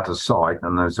went out of sight,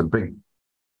 and there's a big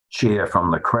cheer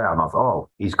from the crowd. And I thought, oh,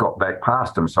 he's got back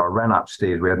past him. So I ran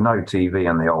upstairs. We had no TV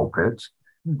in the old pits.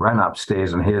 Ran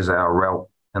upstairs, and here's our route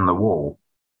in the wall,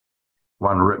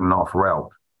 one written off route.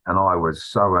 And I was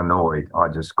so annoyed. I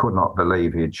just could not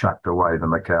believe he had chucked away the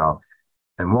Macau.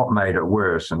 And what made it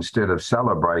worse, instead of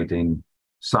celebrating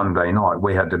Sunday night,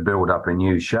 we had to build up a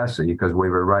new chassis because we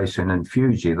were racing in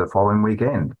Fuji the following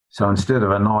weekend. So instead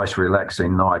of a nice,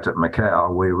 relaxing night at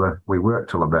Macau, we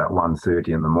worked till about 1:30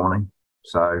 in the morning.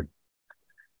 So,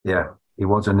 yeah, he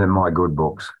wasn't in my good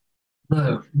books.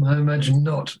 No, I imagine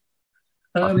not.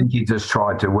 I think he just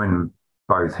tried to win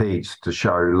both heats to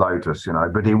show Lotus, you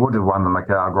know, but he would have won the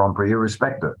Macau Grand Prix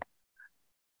irrespective.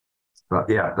 But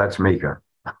yeah, that's Mika.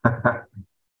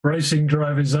 Racing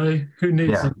drivers, eh? Who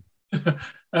needs them?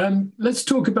 Let's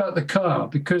talk about the car,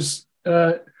 because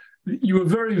you were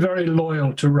very, very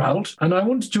loyal to Ralt. And I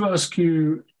wanted to ask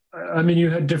you, I mean, you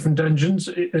had different engines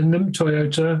in them,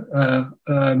 Toyota,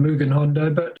 Mugen Honda,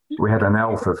 but... We had an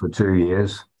Alpha for 2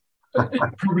 years.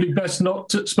 Probably best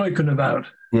not spoken about.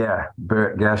 Yeah,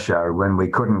 Bert Gasho, when we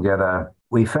couldn't get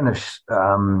we finished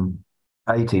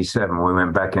 87, we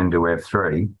went back into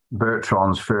F3.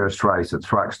 Bertrand's first race at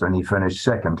Thruxton, he finished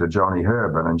second to Johnny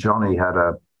Herbert, and Johnny had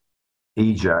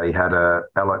EJ had a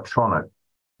electronic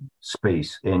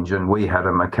Spice engine. We had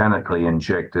a mechanically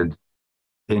injected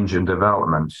engine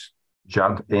development,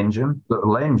 Judd engine,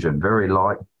 little engine, very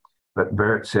light. But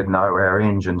Bert said, no, our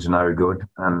engine's no good.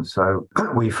 And so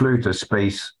we flew to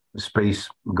Spice. Spice,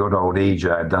 good old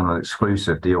EJ, had done an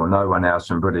exclusive deal. No one else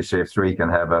in British F3 can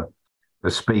have a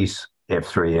Spice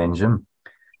F3 engine.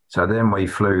 So then we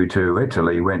flew to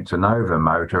Italy, went to Nova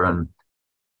Motor, and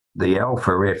the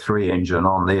Alpha F3 engine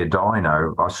on their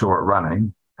dyno, I saw it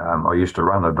running. I used to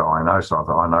run a dyno, so I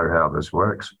thought, I know how this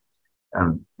works.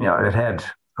 And, you know, it had,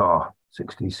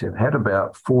 67, had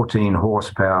about 14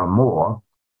 horsepower more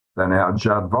than our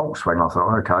Judd Volkswagen. I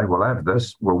thought, okay, we'll have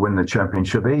this. We'll win the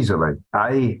championship easily.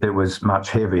 It was much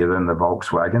heavier than the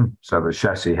Volkswagen, so the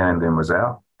chassis handling was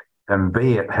out. And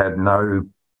B, it had no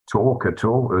torque at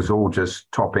all. It was all just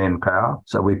top-end power.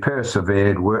 So we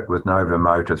persevered, worked with Nova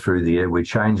Motor through the year. We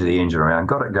changed the engine around,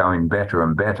 got it going better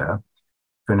and better,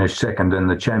 finished second in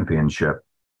the championship.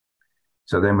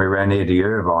 So then we ran Eddie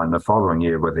Irvine the following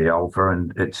year with the Alpha,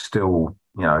 and it's still...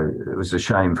 You know, it was a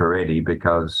shame for Eddie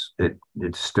because it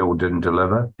still didn't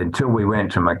deliver until we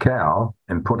went to Macau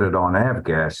and put it on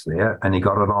avgas there, and he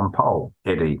got it on pole,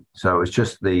 Eddie. So it was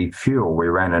just the fuel we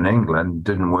ran in England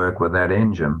didn't work with that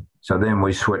engine. So then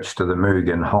we switched to the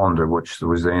Mugen Honda, which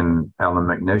was then Alan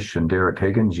McNish and Derek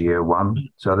Higgins, year one.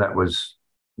 So that was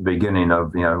the beginning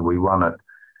of, you know, we won it.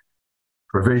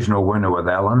 Provisional winner with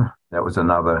Alan. That was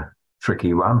another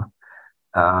tricky one.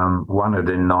 Won it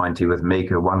in 90 with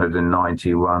Mika, won it in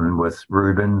 91 with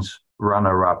Rubens,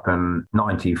 runner-up in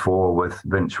 94 with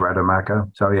Vince Rademacher.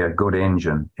 So, yeah, good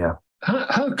engine, yeah.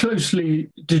 How closely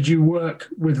did you work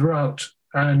with Ralt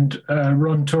and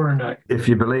Ron Toranak? If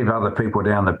you believe other people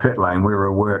down the pit lane, we were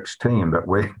a works team, but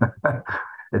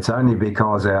it's only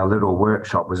because our little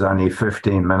workshop was only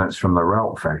 15 minutes from the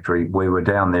Ralt factory. We were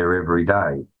down there every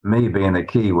day. Me being a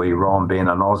Kiwi, Ron being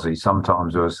an Aussie,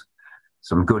 sometimes there was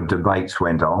some good debates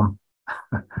went on,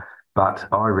 but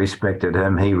I respected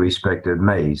him, he respected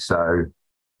me. So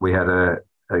we had a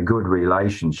good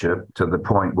relationship to the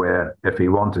point where if he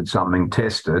wanted something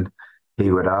tested, he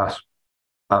would ask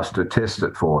us to test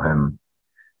it for him.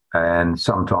 And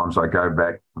sometimes I go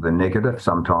back the negative,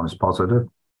 sometimes positive.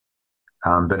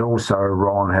 But also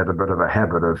Ron had a bit of a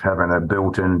habit of having a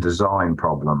built-in design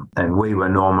problem. And we were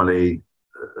normally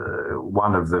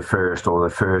one of the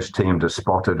first team to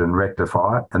spot it and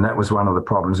rectify it. And that was one of the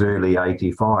problems early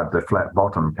 85, the flat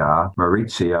bottom car.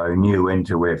 Maurizio knew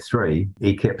into F3.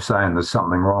 He kept saying there's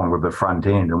something wrong with the front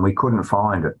end, and we couldn't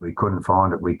find it.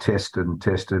 We tested and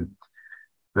tested,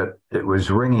 but it was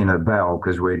ringing a bell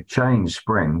because we'd changed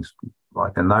springs.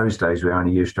 Like in those days, we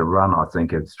only used to run, I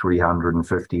think, at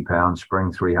 350-pound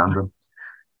spring, 300.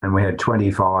 And we had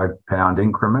 25-pound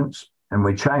increments. And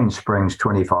we changed springs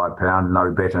 25 pound,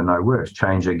 no better, no worse.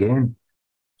 Change again,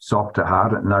 soft to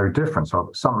hard, no difference.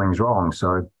 Something's wrong.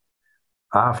 So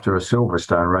after a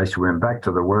Silverstone race, we went back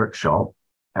to the workshop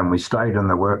and we stayed in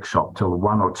the workshop till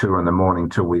 1 or 2 in the morning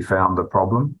till we found the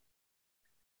problem.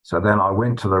 So then I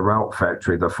went to the Ralt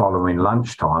factory the following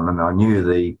lunchtime, and I knew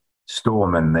the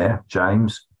storeman there,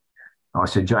 James, I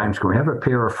said, James, can we have a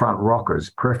pair of front rockers,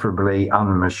 preferably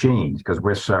unmachined, because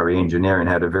West Surrey Engineering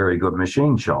had a very good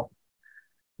machine shop.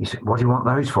 He said, what do you want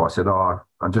those for? I said, oh,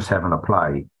 I'm just having a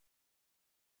play.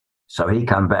 So he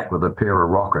came back with a pair of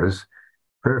rockers,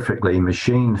 perfectly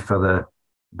machined for the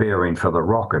bearing for the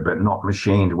rocker, but not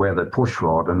machined where the push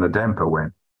rod and the damper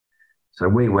went. So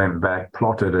we went back,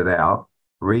 plotted it out,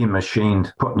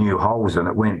 remachined, put new holes in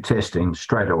it, went testing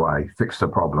straight away, fixed the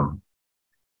problem.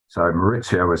 So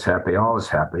Maurizio was happy, I was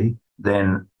happy.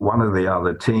 Then one of the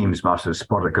other teams must have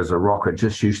spotted, because the rocker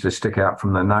just used to stick out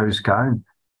from the nose cone.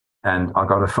 And I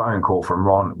got a phone call from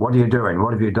Ron, what are you doing?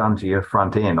 What have you done to your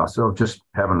front end? I said, I'm just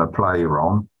having a play,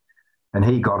 Ron. And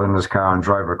he got in his car and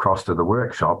drove across to the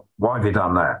workshop. Why have you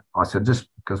done that? I said, just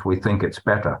because we think it's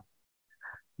better.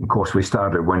 Of course, we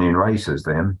started winning races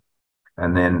then.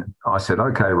 And then I said,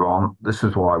 okay, Ron, this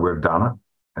is why we've done it.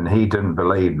 And he didn't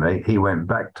believe me. He went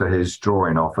back to his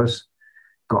drawing office,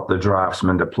 got the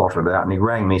draftsman to plot it out. And he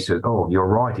rang me, said, oh, you're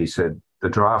right. He said, the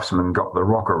draftsman got the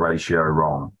rocker ratio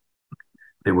wrong.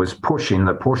 It was pushing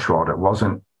the push rod. It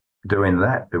wasn't doing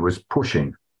that. It was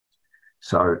pushing.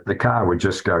 So the car would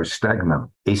just go stagnant.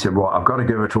 He said, well, I've got to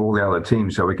give it to all the other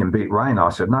teams so we can beat rain. I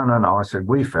said, no. I said,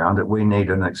 we found that we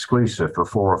need an exclusive for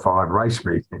 4 or 5 race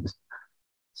meetings.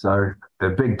 So the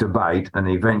big debate, and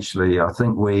eventually I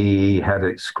think we had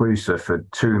exclusive for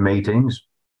 2 meetings,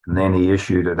 and then he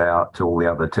issued it out to all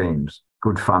the other teams.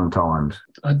 Good fun times.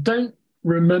 I don't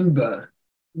remember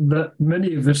that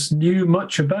many of us knew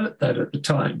much about that at the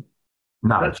time.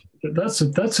 No. That's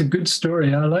a good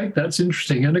story. I like that. That's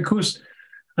interesting. And of course,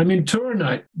 I mean,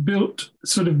 Toronite built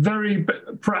sort of very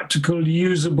practical,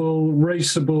 usable,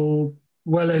 raceable,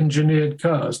 well-engineered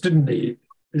cars, didn't he?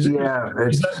 Is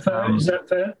that fair? Is that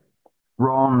fair?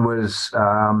 Ron was,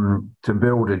 to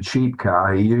build a cheap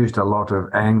car, he used a lot of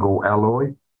angle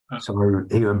alloy. Oh. So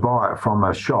he would buy it from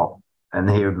a shop and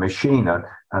he would machine it,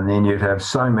 and then you'd have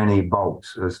so many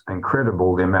bolts. It's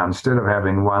incredible the amount. Instead of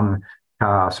having one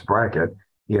cast bracket,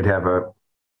 you'd have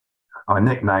I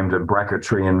nicknamed it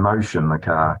bracketry in motion, the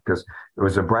car, because it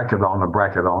was a bracket on a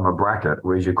bracket on a bracket,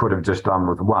 whereas you could have just done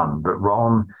with one. But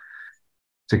Ron,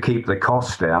 to keep the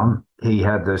costs down, he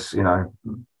had this,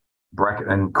 bracket.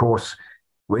 And of course,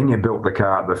 when you built the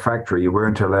car at the factory, you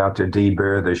weren't allowed to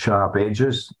deburr the sharp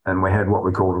edges. And we had what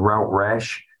we called route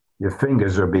rash. Your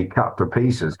fingers would be cut to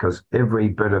pieces because every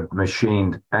bit of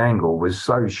machined angle was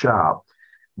so sharp.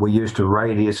 We used to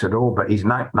radius it all, but he's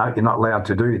no, you're not allowed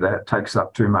to do that. It takes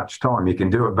up too much time. You can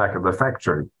do it back at the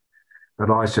factory. But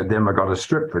I said, then we've got to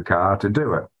strip the car to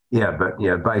do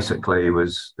it. Basically it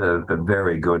was a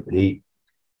very good.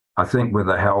 I think with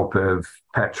the help of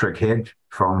Patrick Head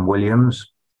from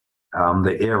Williams,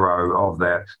 the aero of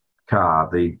that car,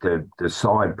 the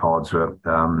side pods were,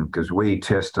 because we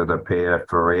tested a pair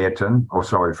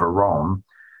for for Ron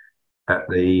at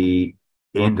the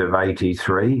end of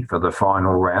 83 for the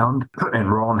final round. And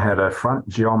Ron had a front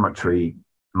geometry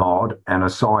mod and a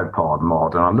side pod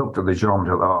mod. And I looked at the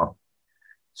geometry,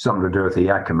 something to do with the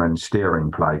Ackerman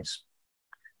steering plates.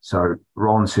 So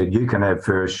Ron said, you can have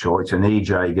first choice and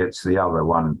EJ gets the other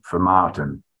one for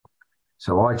Martin.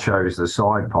 So I chose the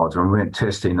side pods and went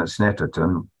testing at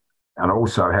Snetterton, and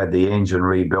also had the engine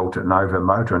rebuilt at Nova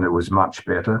Motor, and it was much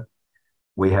better.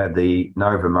 We had the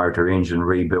Nova Motor engine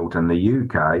rebuilt in the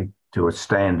UK to a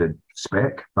standard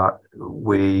spec, but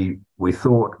we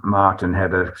thought Martin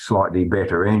had a slightly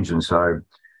better engine. So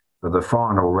for the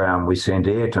final round, we sent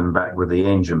Ayrton back with the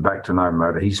engine back to Nova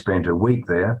Motor. He spent a week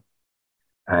there,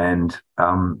 and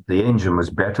the engine was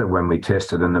better when we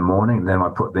tested in the morning. Then I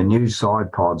put the new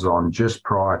side pods on just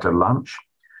prior to lunch,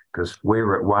 because we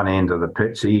were at one end of the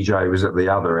pits, EJ was at the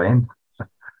other end.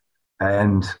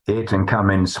 And Ayrton come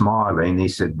in smiling. He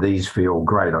said, these feel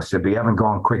great. I said, but you haven't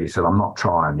gone quick. He said, I'm not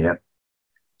trying yet.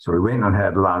 So we went and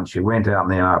had lunch. He went out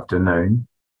in the afternoon,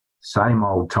 same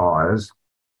old tyres,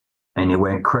 and he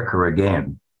went quicker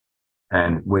again.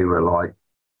 And we were like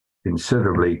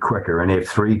considerably quicker in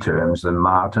F3 terms than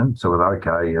Martin. So we're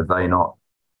okay, are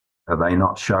they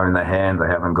not showing the hand? They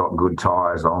haven't got good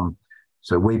tyres on.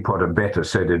 So we put a better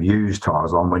set of used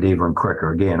tyres on, went even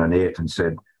quicker again. And Ayrton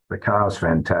said, the car's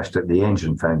fantastic, the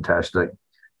engine fantastic.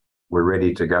 We're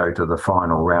ready to go to the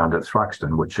final round at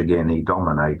Thruxton, which again, he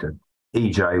dominated.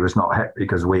 EJ was not happy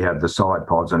because we had the side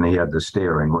pods and he had the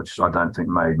steering, which I don't think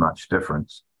made much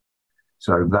difference.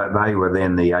 So that they were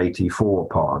then the 84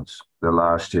 pods, the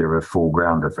last year of full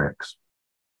ground effects.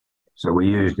 So we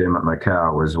used them at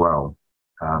Macau as well.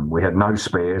 We had no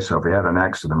spare, so if we had an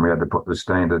accident, we had to put the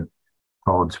standard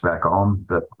pods back on,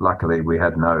 but luckily we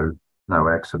had no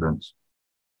accidents.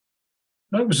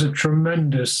 That was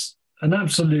an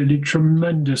absolutely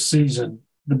tremendous season.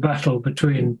 the battle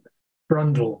between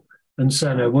Brundle and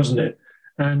Senna, wasn't it?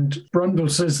 And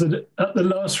Brundle says that at the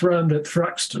last round at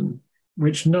Thruxton,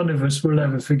 which none of us will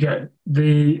ever forget,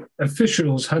 the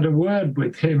officials had a word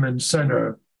with him and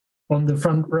Senna on the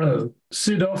front row.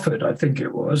 Sid Offord, I think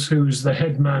it was, who was the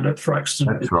head man at Thruxton.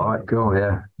 That's right, cool,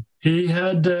 yeah. He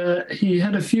had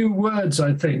a few words,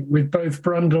 I think, with both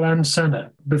Brundle and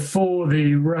Senna before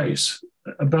the race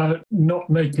about not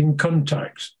making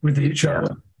contact with each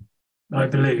other, I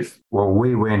believe. Well,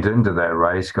 we went into that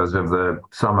race because of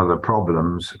some of the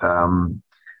problems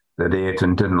that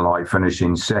Ayrton didn't like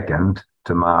finishing second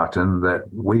to Martin, that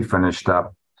we finished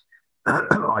up.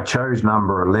 I chose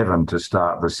number 11 to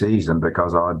start the season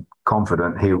because I'm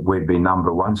confident we'd be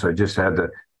number one, so I just had to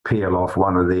peel off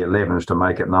one of the 11s to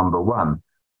make it number one.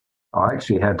 I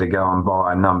actually had to go and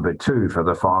buy a number 2 for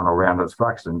the final round at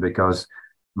Thruxton because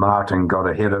Martin got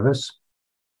ahead of us,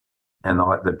 and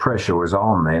the pressure was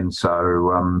on then.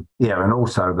 So, and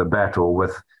also the battle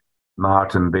with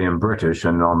Martin being British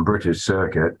and on British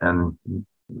circuit and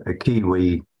a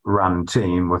Kiwi run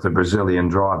team with a Brazilian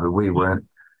driver, we weren't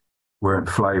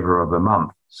flavour of the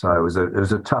month. So it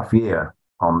was a tough year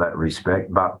on that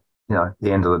respect, but at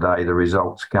the end of the day, the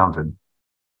results counted.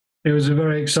 It was a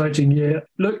very exciting year.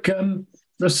 Look,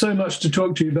 there's so much to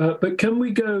talk to you about, but can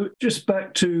we go just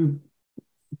back to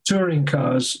touring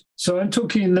cars? So I'm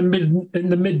talking in the mid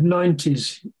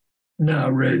 90s now,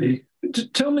 really.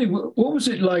 Tell me, what was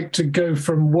it like to go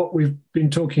from what we've been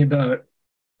talking about,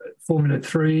 Formula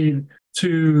 3,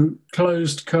 to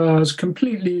closed cars,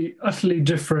 completely, utterly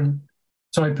different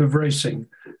type of racing?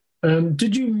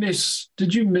 Did you miss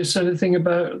anything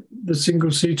about the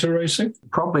single-seater racing?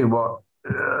 Probably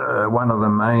one of the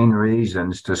main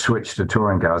reasons to switch to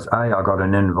touring cars, I got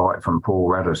an invite from Paul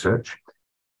Radisich,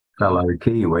 fellow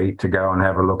Kiwi, to go and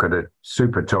have a look at a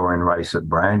super touring race at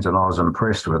Brands, and I was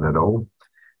impressed with it all.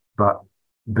 But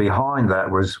behind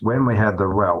that was when we had the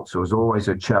routes, it was always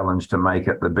a challenge to make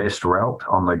it the best route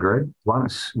on the grid.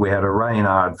 Once we had a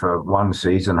Reynard for one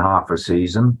season, half a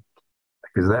season,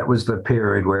 because that was the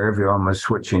period where everyone was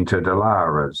switching to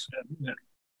Dalaras. Yeah.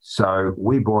 So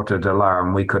we bought a Dallara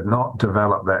and we could not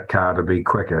develop that car to be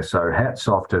quicker. So hats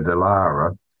off to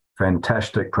Dallara,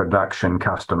 fantastic production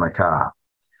customer car.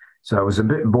 So it was a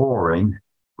bit boring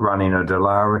running a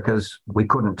Dallara because we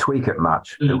couldn't tweak it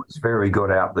much. It was very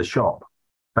good out the shop,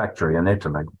 factory in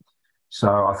Italy.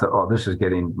 So I thought, this is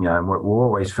getting, we're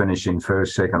always finishing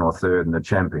first, second or third in the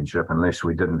championship unless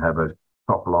we didn't have a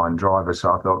top line driver.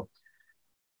 So I thought,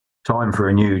 time for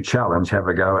a new challenge, have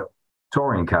a go at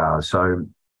touring cars. So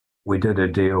we did a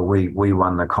deal. We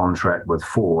won the contract with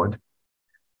Ford,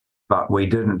 but we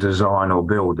didn't design or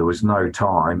build. There was no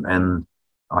time. And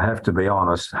I have to be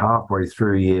honest, halfway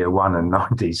through year one in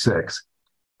 96,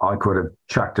 I could have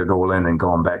chucked it all in and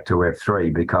gone back to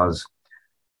F3 because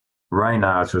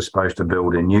Reynards was supposed to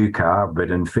build a new car, but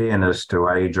in fairness to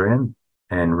Adrian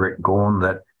and Rick Gorn,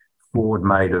 that Ford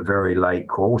made a very late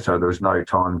call, so there was no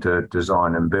time to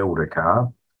design and build a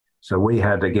car. So we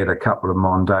had to get a couple of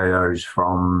Mondeos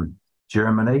from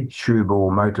Germany, Schubel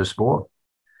Motorsport,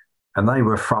 and they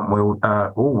were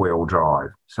all-wheel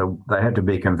drive. So they had to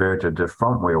be converted to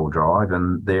front-wheel drive,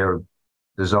 and their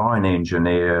design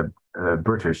engineer,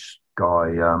 British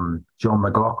guy, John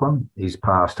McLaughlin, he's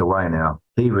passed away now.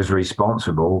 He was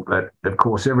responsible, but of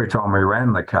course, every time we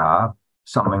ran the car,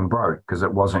 something broke because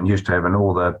it wasn't used to having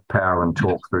all the power and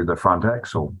torque through the front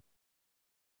axle.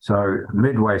 So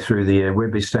midway through the year,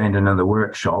 we'd be standing in the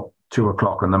workshop, 2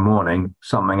 o'clock in the morning,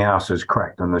 something else has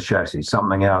cracked in the chassis,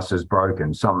 something else is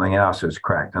broken, something else is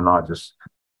cracked. And I just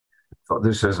thought,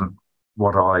 this isn't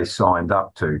what I signed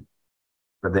up to.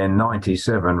 But then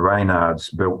 97, Reynards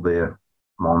built their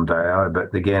Mondeo,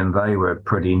 but again, they were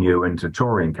pretty new into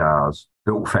touring cars,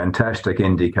 built fantastic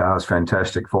Indy cars,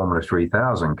 fantastic Formula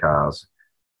 3000 cars.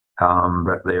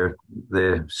 But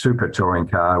their super touring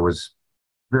car was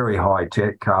very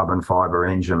high-tech carbon fibre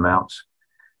engine mounts,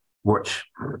 which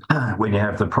when you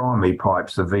have the primary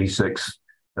pipes, the V6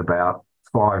 about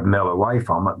 5 mil away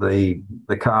from it,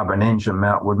 the carbon engine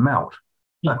mount would melt.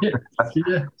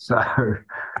 Yeah. So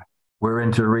we're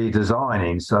into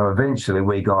redesigning. So eventually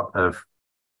we got a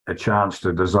chance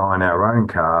to design our own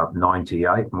car, 98,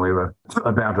 and we were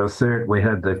about a third. We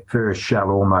had the first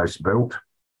shell almost built.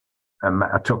 And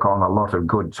I took on a lot of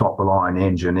good top-line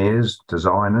engineers,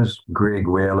 designers, Greg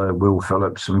Wheeler, Will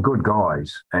Phillips, some good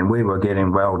guys. And we were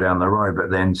getting well down the road,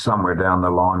 but then somewhere down the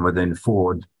line within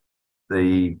Ford,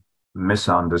 the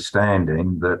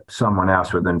misunderstanding that someone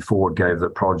else within Ford gave the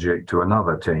project to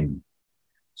another team.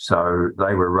 So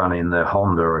they were running the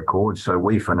Honda Accords. So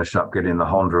we finished up getting the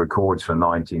Honda Accords for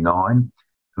 99.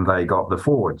 and they got the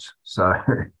Fords. So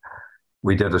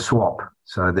we did a swap.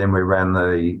 So then we ran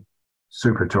the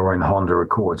Super Touring Honda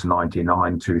Accords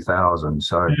 99, 2000.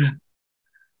 So,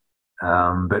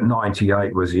 but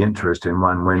 98 was the interesting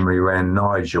one when we ran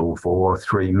Nigel for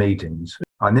 3 meetings.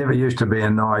 I never used to be a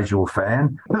Nigel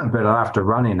fan, but after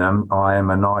running him, I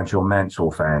am a Nigel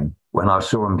Mansell fan. When I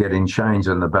saw him getting changed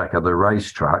in the back of the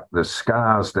race truck, the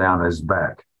scars down his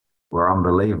back were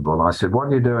unbelievable. I said, "What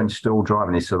are you doing still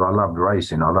driving?" He said, "I loved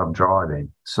racing. I loved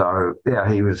driving." So, yeah,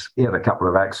 he had a couple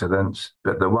of accidents,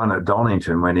 but the one at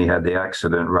Donington, when he had the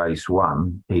accident race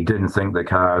 1, he didn't think the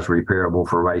car was repairable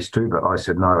for race 2, but I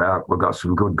said, "No, we've got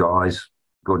some good guys,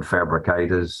 good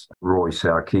fabricators. Royce,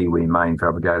 our Kiwi main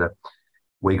fabricator.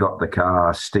 We got the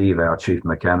car, Steve, our chief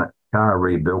mechanic, car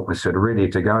rebuilt." We said, "Ready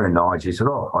to go, Nigel." He said,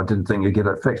 "Oh, I didn't think you'd get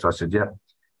it fixed." I said, "Yeah."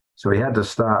 So he had to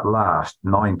start last,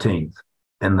 19th,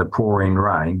 in the pouring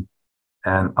rain.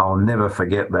 And I'll never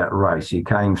forget that race. He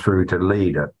came through to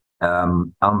lead it.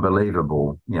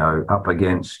 Unbelievable, up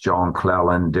against John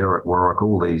Clellan, Derek Warwick,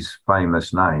 all these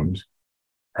famous names.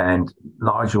 And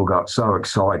Nigel got so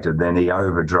excited, then he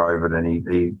overdrove it,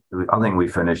 and I think we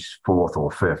finished 4th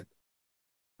or 5th.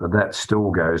 But that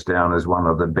still goes down as one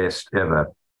of the best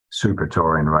ever super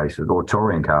touring races or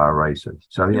touring car races.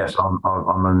 So yes,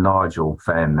 I'm a Nigel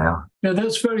fan now. Yeah,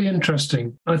 that's very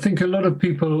interesting. I think a lot of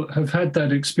people have had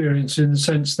that experience in the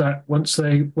sense that once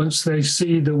they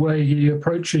see the way he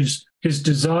approaches his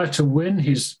desire to win,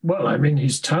 his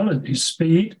talent, his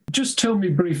speed. Just tell me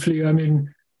briefly,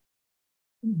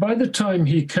 by the time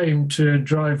he came to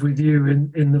drive with you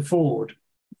in the Ford,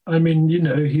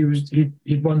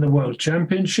 he'd won the World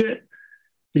Championship,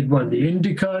 he'd won the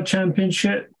IndyCar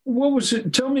Championship. What was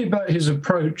it? Tell me about his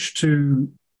approach to.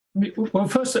 Well,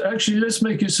 first, actually, let's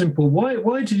make it simple.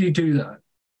 Why did he do that?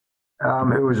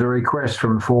 It was a request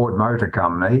from Ford Motor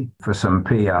Company for some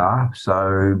PR.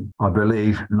 So I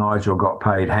believe Nigel got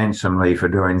paid handsomely for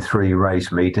doing 3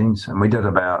 race meetings, and we did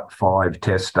about 5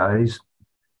 test days.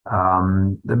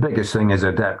 The biggest thing is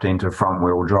adapting to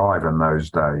front-wheel drive in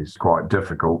those days. Quite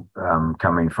difficult,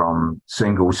 coming from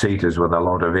single-seaters with a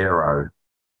lot of aero.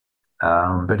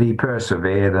 But he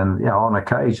persevered, and on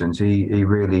occasions he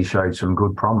really showed some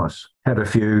good promise. Had a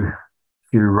few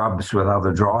rubs with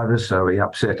other drivers, so he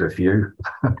upset a few.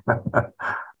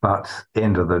 But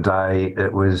end of the day,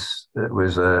 it was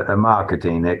a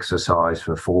marketing exercise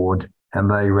for Ford,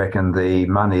 and they reckoned the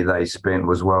money they spent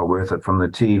was well worth it from the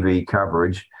TV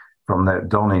coverage from that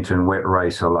Donington wet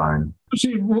race alone.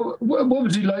 What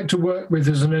was he like to work with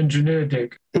as an engineer,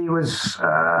 Dick? He was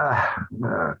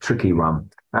a tricky one.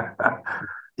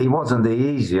 He wasn't the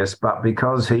easiest, but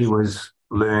because he was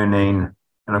learning,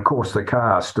 and of course the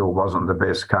car still wasn't the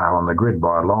best car on the grid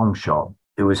by a long shot,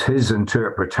 it was his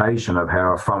interpretation of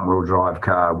how a front-wheel drive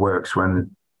car works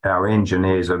when our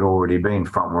engineers had already been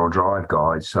front-wheel drive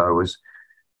guys. So it was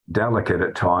delicate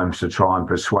at times to try and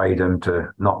persuade him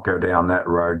to not go down that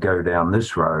road, go down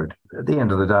this road. At the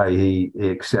end of the day, he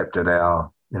accepted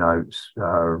our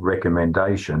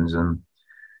recommendations, and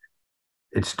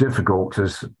it's difficult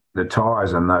because the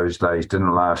tyres in those days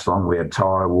didn't last long. We had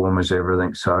tyre warmers,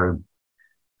 everything. So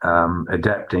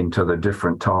adapting to the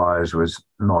different tyres was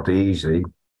not easy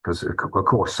because, of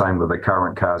course, same with the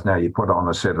current cars. Now you put on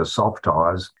a set of soft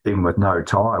tyres, even with no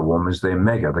tyre warmers, they're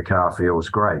mega. The car feels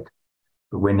great.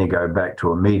 But when you go back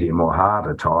to a medium or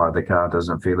harder tyre, the car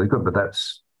doesn't feel as good. But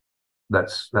that's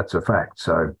a fact.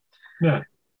 So,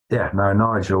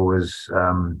 Nigel was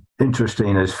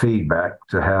interesting as feedback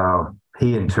to how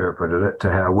he interpreted it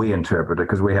to how we interpret it,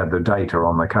 because we had the data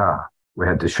on the car. We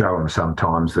had to show him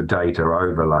sometimes the data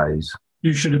overlays.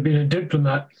 You should have been a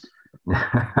diplomat.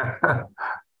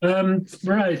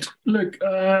 Right. Look,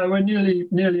 we're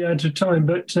nearly out of time,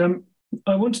 but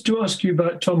I wanted to ask you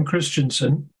about Tom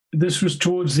Christensen. This was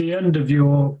towards the end of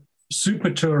your super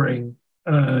touring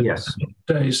yes.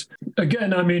 days.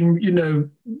 Again,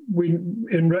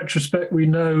 in retrospect, we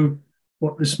know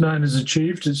what this man has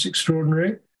achieved. It's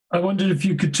extraordinary. I wondered if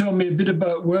you could tell me a bit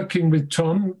about working with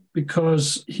Tom,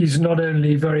 because he's not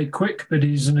only very quick, but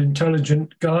he's an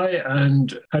intelligent guy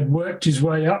and had worked his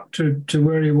way up to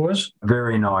where he was.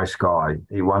 Very nice guy.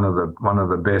 He one of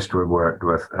the best we've worked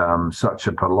with. Such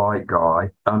a polite guy.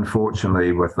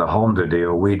 Unfortunately, with the Honda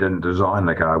deal, we didn't design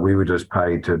the car. We were just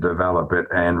paid to develop it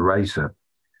and race it.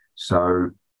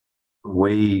 So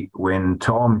when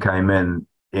Tom came in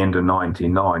end of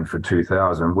 99 for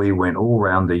 2000, we went all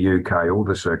around the UK, all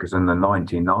the circuits in the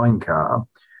 99 car,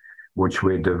 which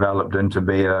we developed into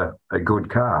be a good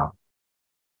car.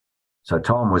 So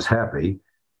Tom was happy,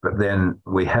 but then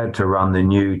we had to run the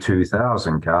new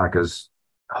 2000 car because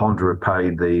Honda had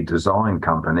paid the design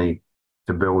company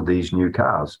to build these new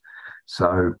cars.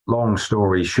 So long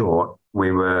story short,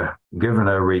 we were given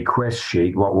a request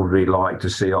sheet, what would we like to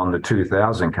see on the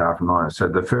 2000 car from 99. So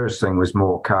the first thing was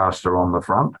more caster on the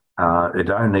front.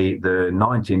 The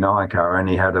 99 car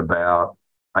only had about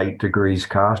 8 degrees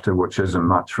caster, which isn't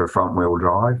much for front wheel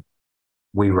drive.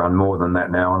 We run more than that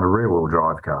now on a rear wheel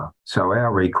drive car. So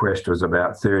our request was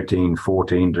about 13,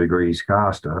 14 degrees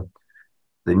caster.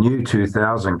 The new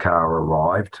 2000 car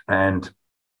arrived, and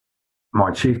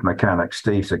my chief mechanic,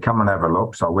 Steve, said, come and have a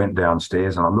look. So I went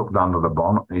downstairs and I looked under the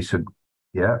bonnet. He said,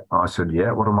 yeah. I said,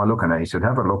 yeah, what am I looking at? He said,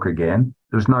 have a look again.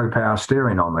 There's no power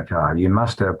steering on the car. You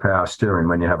must have power steering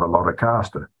when you have a lot of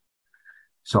caster.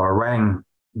 So I rang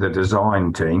the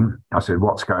design team. I said,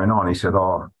 what's going on? He said,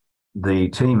 the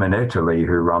team in Italy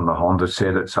who run the Honda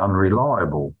said it's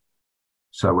unreliable,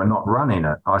 so we're not running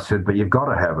it. I said, but you've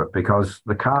got to have it because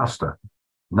the caster.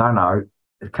 No,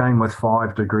 it came with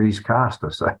 5 degrees caster.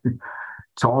 So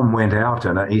Tom went out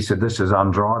in it. He said, this is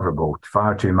undrivable,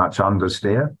 far too much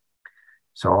understeer.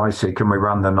 So I said, can we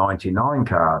run the 99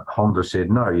 car? Honda said,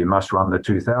 no, you must run the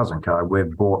 2000 car.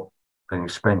 We've bought an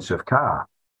expensive car.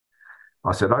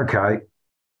 I said, okay,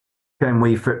 can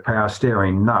we fit power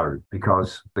steering? No,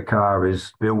 because the car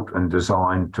is built and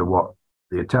designed to what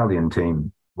the Italian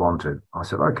team wanted. I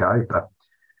said, okay.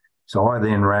 So I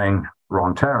then rang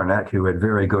Ron Taranak, who had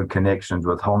very good connections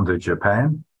with Honda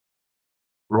Japan.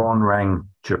 Ron rang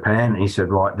Japan. He said,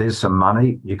 right, there's some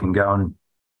money. You can go and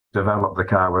develop the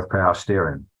car with power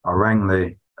steering. I rang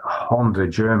the Honda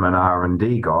German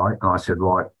R&D guy, and I said,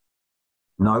 right,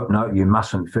 no, you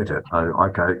mustn't fit it.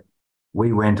 Okay.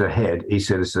 We went ahead. He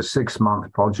said, it's a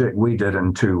 6-month project. We did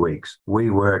in 2 weeks. We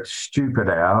worked stupid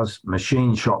hours.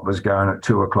 Machine shop was going at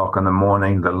 2 o'clock in the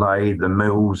morning, the lathe, the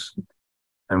mills,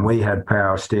 and we had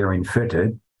power steering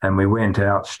fitted. And we went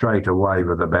out straight away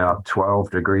with about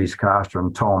 12 degrees caster.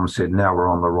 And Tom said, now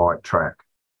we're on the right track.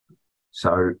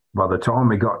 So by the time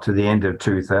we got to the end of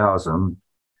 2000,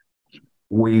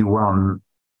 we won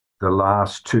the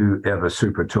last 2 ever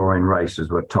Super Touring races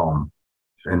with Tom.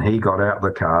 And he got out the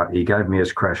car. He gave me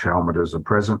his crash helmet as a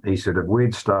present. He said, if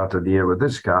we'd started the year with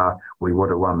this car, we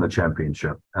would have won the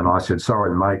championship. And I said,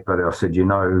 sorry, mate, but I said, you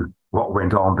know what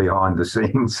went on behind the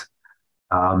scenes?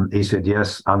 He said,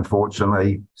 yes,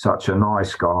 unfortunately, such a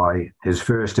nice guy. His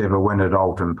first ever win at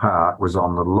Alton Park was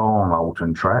on the long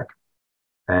Alton track.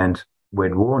 And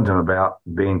we'd warned him about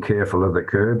being careful of the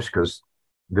curbs because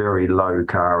very low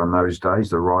car in those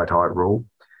days, the right height rule.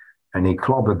 And he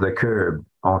clobbered the curb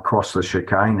across the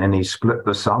chicane and he split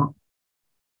the sump.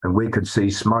 And we could see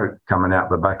smoke coming out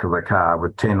the back of the car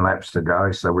with 10 laps to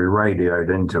go. So we radioed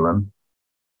into him.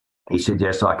 He said,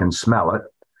 yes, I can smell it.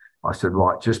 I said,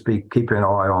 right, just keep an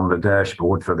eye on the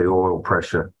dashboard for the oil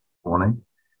pressure warning.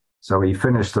 So he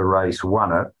finished the race,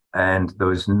 won it, and there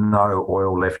was no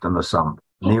oil left in the sump.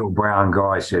 Neil Brown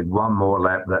guy said, one more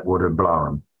lap, that would have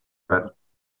blown. But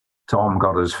Tom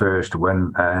got his first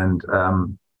win, and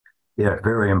yeah,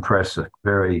 very impressive,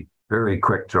 very, very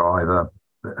quick driver.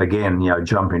 Again,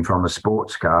 jumping from a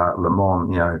sports car, Le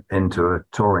Mans, into a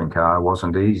touring car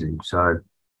wasn't easy. So,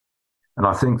 and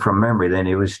I think from memory then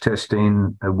he was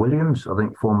testing a Williams, I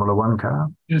think Formula One car.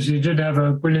 Yes, he did have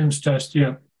a Williams test,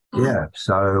 yeah. Yeah,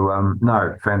 so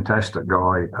no, fantastic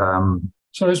guy.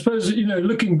 So I suppose,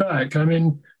 looking back, I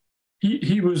mean,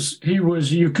 he was,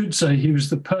 you could say he was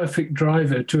the perfect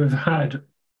driver to have had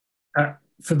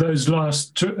for those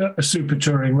last Super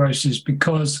Touring races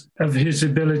because of his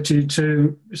ability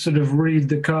to sort of read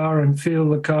the car and feel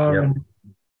the car. Yep. And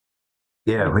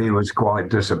yeah, he was quite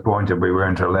disappointed we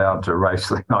weren't allowed to race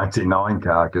the 99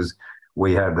 car because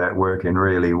we had that working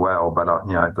really well. But,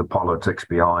 the politics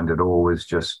behind it all was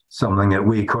just something that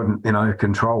we couldn't,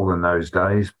 control in those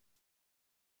days.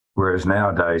 Whereas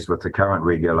nowadays, with the current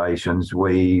regulations,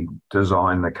 we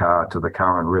design the car to the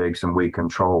current regs and we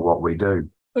control what we do.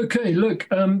 Okay, look,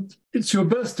 it's your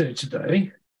birthday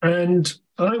today, and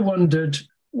I wondered,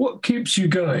 what keeps you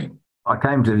going? I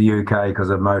came to the UK because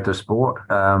of motorsport,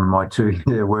 my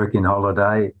 2-year working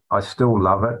holiday. I still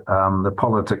love it. The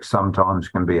politics sometimes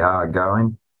can be hard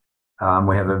going.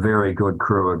 We have a very good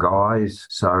crew of guys,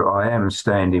 so I am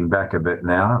standing back a bit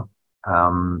now,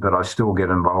 but I still get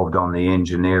involved on the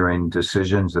engineering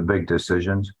decisions, the big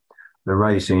decisions. The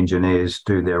race engineers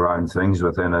do their own things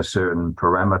within a certain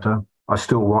parameter. I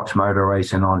still watch motor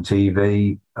racing on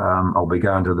TV. I'll be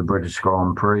going to the British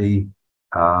Grand Prix.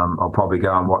 I'll probably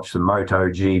go and watch the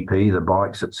MotoGP, the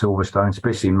bikes at Silverstone,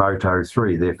 especially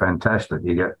Moto3. They're fantastic.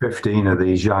 You get 15 of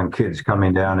these young kids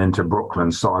coming down into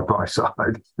Brooklyn side by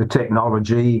side. The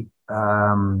technology,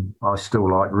 I still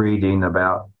like reading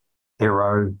about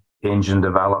aero, engine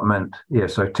development. Yeah,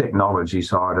 so technology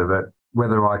side of it.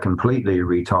 Whether I completely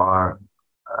retire,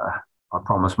 I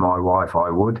promised my wife I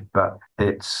would, but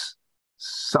it's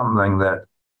something that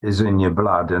is in your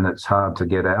blood and it's hard to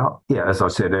get out. Yeah, as I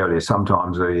said earlier,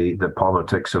 sometimes the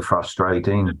politics are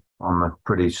frustrating. I'm a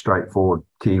pretty straightforward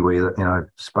Kiwi that, you know,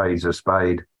 spade's a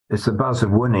spade. It's the buzz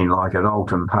of winning, like at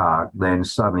Alton Park. Then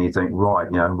suddenly you think, right,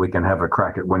 you know, we can have a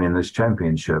crack at winning this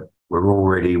championship. We're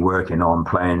already working on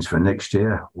plans for next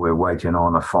year. We're waiting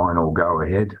on a final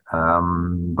go-ahead.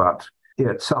 But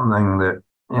yeah, it's something that,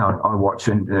 you know, I watch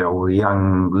the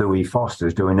young Louis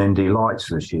Foster's doing Indy Lights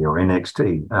this year,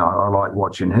 NXT. I like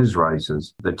watching his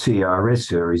races. The TRS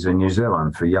series in New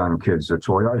Zealand for young kids, the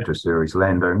Toyota series,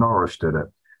 Lando Norris did it.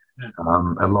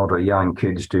 A lot of young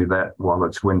kids do that while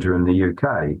it's winter in the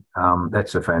UK.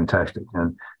 That's a fantastic.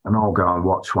 And I'll go and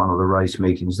watch one of the race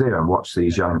meetings there and watch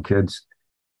these young kids,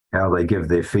 how they give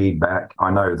their feedback.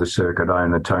 I know the circuit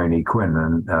owner, Tony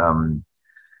Quinn, and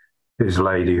his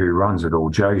lady who runs it all,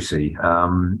 Josie.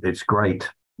 It's great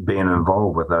being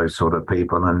involved with those sort of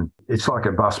people. And it's like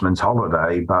a busman's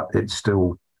holiday, but it's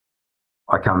still,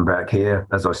 I come back here.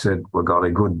 As I said, we've got a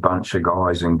good bunch of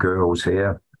guys and girls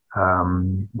here.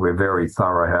 We're very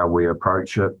thorough how we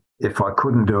approach it. If I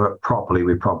couldn't do it properly,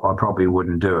 I probably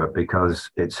wouldn't do it, because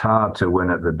it's hard to win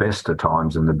at the best of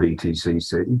times in the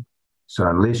BTCC. So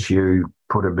unless you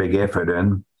put a big effort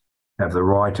in, have the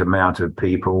right amount of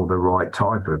people, the right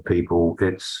type of people,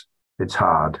 it's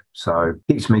hard. So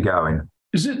it keeps me going.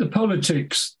 Is it the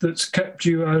politics that's kept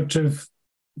you out of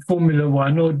Formula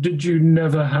One, or did you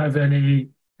never have any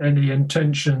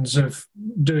intentions of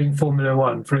doing Formula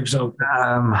One, for example?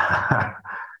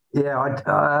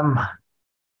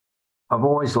 I've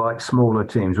always liked smaller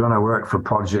teams. When I worked for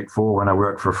Project 4, when I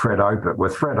worked for Fred Opert,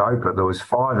 with Fred Opert, there was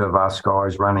 5 of us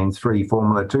guys running 3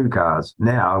 Formula 2 cars.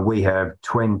 Now we have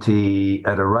 20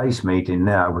 at a race meeting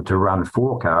now to run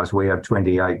 4 cars. We have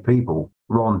 28 people.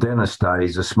 Ron Dennis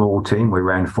Day's a small team. We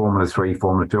ran Formula 3,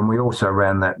 Formula 2, and we also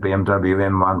ran that BMW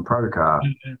M1 Pro car.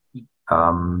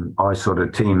 I sort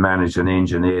of team managed and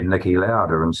engineered Nicky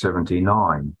Lauda in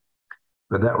 79.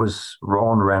 But that was,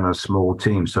 Ron ran a small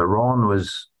team. So Ron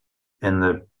was in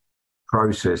the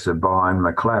process of buying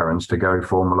McLarens to go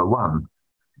Formula One.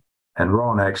 And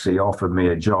Ron actually offered me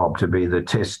a job to be the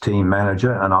test team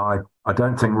manager. And I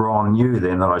don't think Ron knew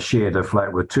then that I shared a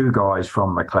flat with 2 guys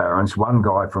from McLarens, 1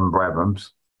 guy from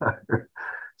Brabham's.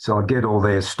 So I get all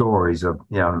their stories of,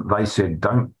 you know, they said,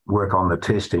 don't work on the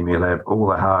test team, you'll have all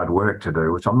the hard work to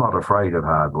do, which I'm not afraid of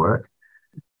hard work.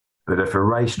 But if a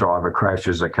race driver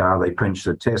crashes a car, they pinch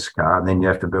the test car, and then you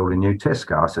have to build a new test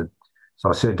car. So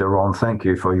I said to Ron, thank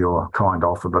you for your kind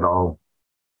offer, but I'll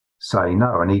say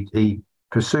no. And he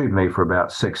pursued me for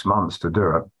about 6 months to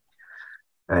do it.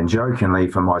 And jokingly,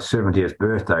 for my 70th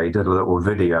birthday, he did a little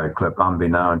video clip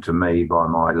unbeknown to me by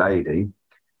my lady.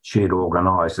 She had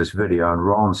organised this video, and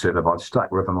Ron said if I'd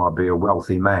stuck with him, I'd be a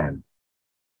wealthy man.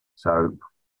 So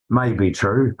maybe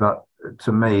true, but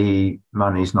to me,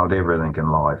 money's not everything in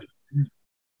life.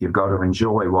 You've got to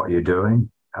enjoy what you're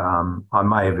doing. I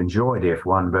may have enjoyed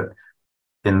F1, but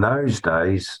in those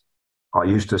days, I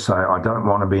used to say, I don't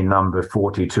want to be number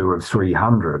 42 of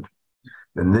 300.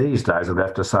 In these days, I'd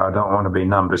have to say, I don't want to be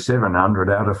number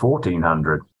 700 out of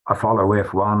 1,400. I follow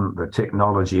F1, the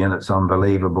technology in it's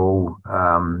unbelievable.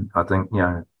 I think, you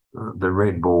know, the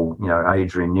Red Bull, you know,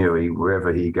 Adrian Newey,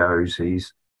 wherever he goes,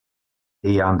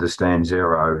 he understands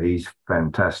aero. He's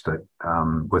fantastic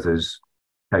with his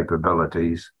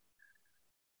capabilities.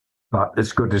 But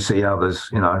it's good to see others,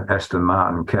 you know, Aston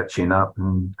Martin catching up,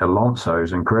 and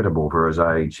Alonso's incredible for his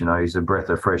age. You know, he's a breath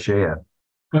of fresh air.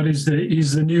 But he's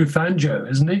the new Fangio,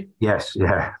 isn't he? Yes,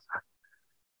 yeah.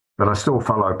 But I still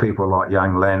follow people like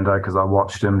young Lando, because I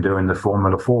watched him doing the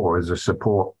Formula 4 as a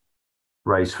support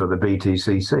race for the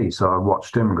BTCC. So I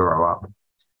watched him grow up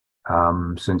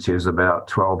since he was about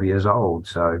 12 years old.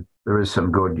 So there is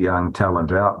some good young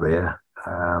talent out there,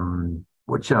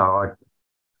 which, you know,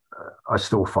 I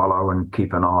still follow and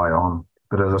keep an eye on.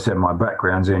 But as I said, my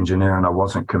background's engineering. I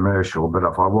wasn't commercial, but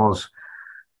if I was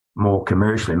more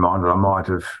commercially minded, I might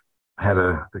have had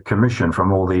a commission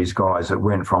from all these guys that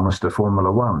went from us to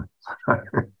Formula One.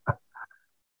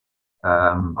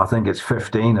 I think it's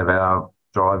 15 of our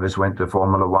drivers went to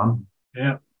Formula One.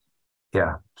 Yeah.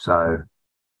 Yeah. So,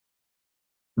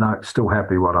 no, still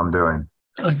happy what I'm doing.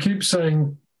 I keep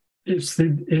saying it's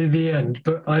the end,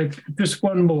 but I just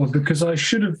one more, because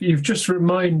you've just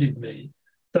reminded me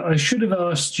that I should have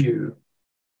asked you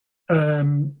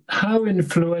how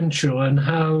influential and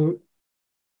how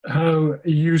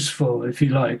useful, if you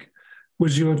like,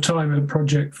 was your time at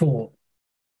Project 4?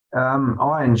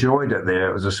 I enjoyed it there.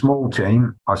 It was a small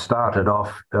team. I started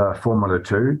off Formula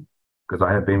 2 because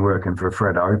I had been working for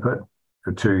Fred Opert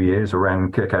for 2 years. I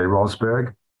ran Keke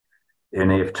Rosberg in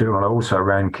F2, and I also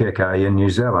ran Keke in New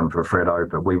Zealand for Fred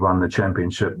Opert. We won the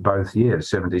championship both years,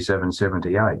 77,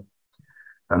 78.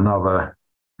 Another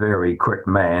very quick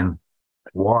man,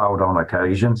 wild on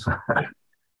occasions.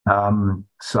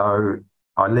 So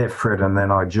I left Fred and then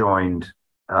I joined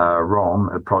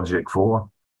Ron at Project 4.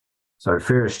 So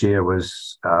first year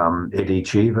was Eddie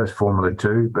Cheever, Formula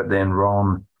 2, but then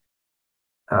Ron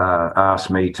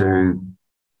asked me to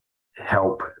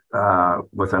help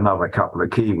with another couple of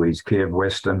Kiwis, Kev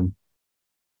Weston.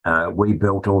 We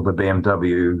built all the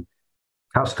BMW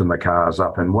customer cars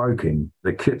up in Woking.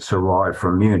 The kits arrived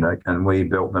from Munich and we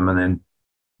built them, and then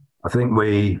I think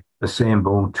we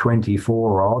assembled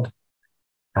 24 odd.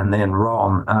 And then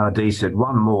Ron RD said,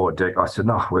 one more, Dick. I said,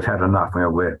 no, we've had enough.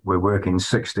 We're working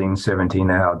 16,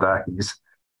 17-hour days.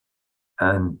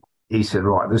 And he said,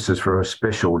 right, this is for a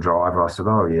special driver. I said,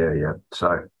 oh, yeah.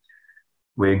 So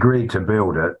we agreed to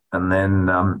build it. And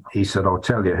then he said, I'll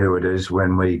tell you who it is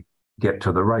when we get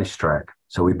to the racetrack.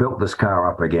 So we built this car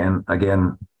up again,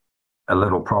 a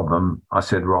little problem. I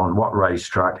said, Ron, what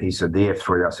racetrack? He said, the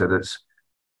F3. I said, it's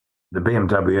the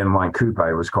BMW M1 Coupe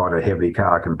was quite a heavy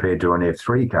car compared to an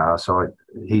F3 car. So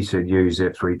he said, use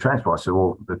F3 transport. I said,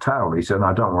 well, the tail. He said,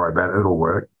 no, don't worry about it. It'll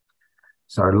work.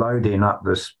 So loading up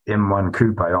this M1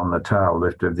 Coupe on the tail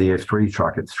lift of the F3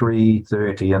 truck at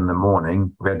 3:30 in the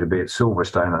morning, we had to be at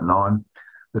Silverstone at 9,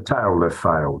 the tail lift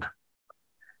failed.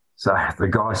 So the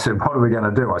guy said, what are we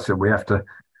going to do? I said, we have to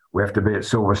be at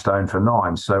Silverstone for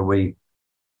 9. So we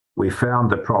found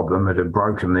the problem. It had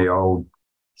broken the old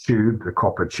tube, the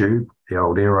copper tube, the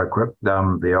old aero-equipped,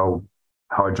 the old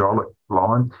hydraulic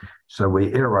line. So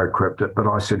we aero-equipped it. But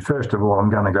I said, first of all, I'm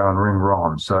going to go and ring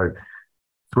Ron. So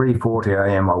 3:40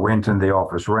 a.m., I went in the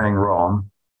office, rang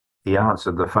Ron. He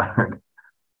answered the phone.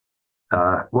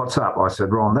 What's up? I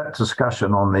said, Ron, that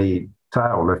discussion on the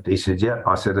tail lift. He said, yeah.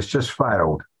 I said, it's just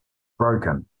failed,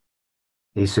 broken.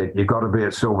 He said, you've got to be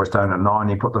at Silverstone at 9.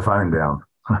 He put the phone down.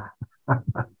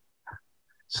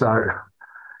 So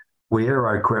we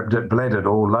aero-equipped it, bled it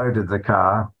all, loaded the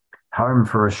car, home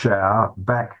for a shower,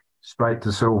 back straight to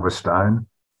Silverstone,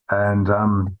 and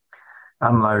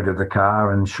unloaded the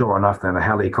car. And sure enough, then a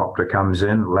helicopter comes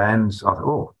in, lands. I thought,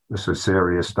 oh, this is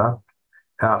serious stuff.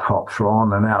 Out hops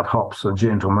Ron, and out hops a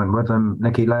gentleman with him,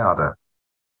 Nicky Lauda.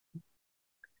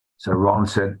 So Ron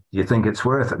said, do you think it's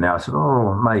worth it now? I said,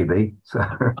 oh, maybe.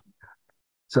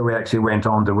 So we actually went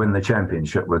on to win the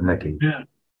championship with Nicky. Yeah.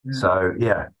 So,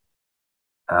 yeah.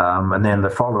 And then the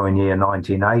following year,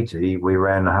 1980, we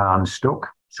ran Hans Stuck,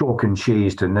 chalk and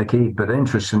cheese to Nicky. But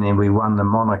interestingly, we won the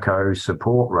Monaco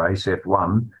support race,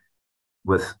 F1,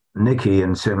 with Nicky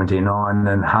in 79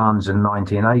 and Hans in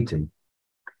 1980.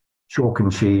 Chalk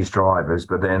and cheese drivers,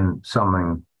 but then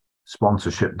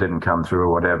sponsorship didn't come through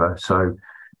or whatever. So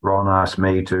Ron asked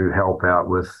me to help out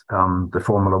with the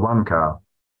Formula One car,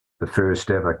 the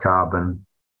first ever carbon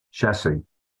chassis,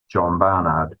 John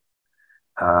Barnard.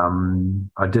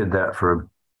 I did that for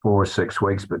 4 or 6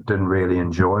 weeks, but didn't really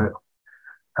enjoy it.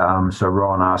 So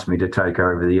Ron asked me to take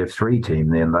over the F3 team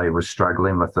then. They were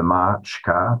struggling with the March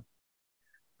car.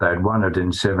 They'd won it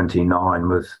in 79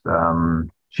 with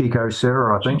Chico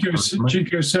Serra, I think.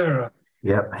 Chico Serra.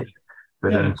 Yep.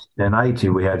 But in 80,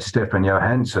 we had Stefan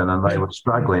Johansson, and they were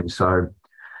struggling. So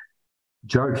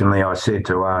jokingly, I said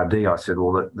to RD, I said,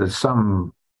 well, there's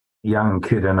some young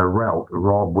kid in a route,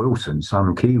 Rob Wilson,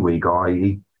 some Kiwi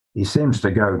guy. He seems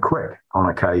to go quick on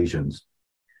occasions.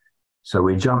 So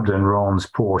we jumped in Ron's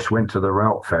Porsche, went to the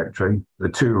route factory. The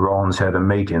two Rons had a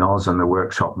meeting. I was in the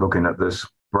workshop looking at this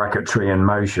bracketry in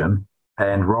motion.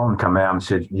 And Ron came out and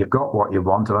said, you've got what you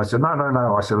wanted. I said,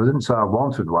 no. I said, I didn't say I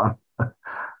wanted one.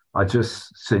 I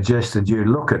just suggested you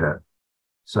look at it.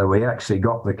 So we actually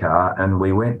got the car and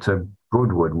we went to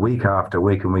Goodwood week after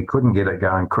week, and we couldn't get it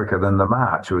going quicker than the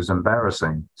March. It was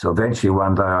embarrassing. So eventually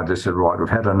one day I just said, right, we've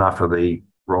had enough of the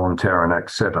Ron Taranaki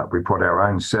setup. We put our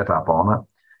own setup on it.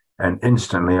 And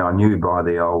instantly I knew by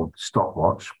the old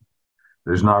stopwatch,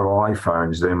 there's no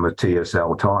iPhones then with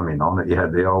TSL timing on it. You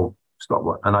had the old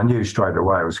stopwatch. And I knew straight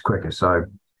away it was quicker. So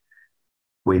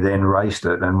we then raced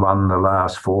it and won the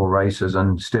last 4 races,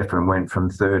 and Stefan went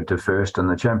from 3rd to 1st in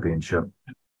the championship.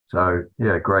 So,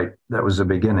 yeah, great. That was the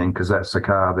beginning, because that's the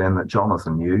car then that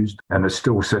Jonathan used. And it's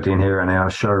still sitting here in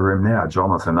our showroom now.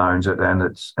 Jonathan owns it, and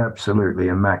it's absolutely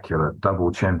immaculate,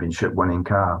 double championship winning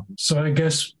car. So I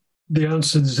guess the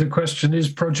answer to the question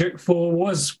is Project 4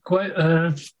 was quite...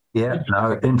 Yeah,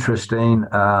 no, interesting.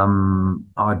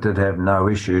 I did have no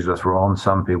issues with Ron.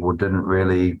 Some people didn't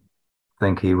really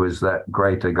think he was that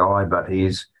great a guy, but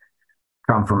he's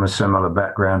come from a similar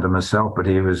background to myself, but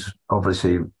he was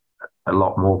obviously a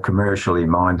lot more commercially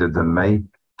minded than me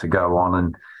to go on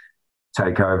and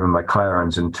take over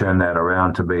McLaren's and turn that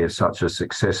around to be such a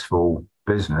successful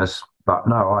business. But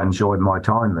no, I enjoyed my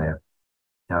time there.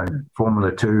 You know,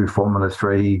 Formula 2, Formula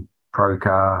 3, Pro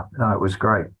Car. No, it was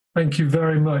great. Thank you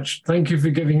very much. Thank you for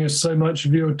giving us so much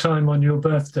of your time on your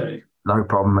birthday. No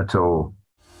problem at all.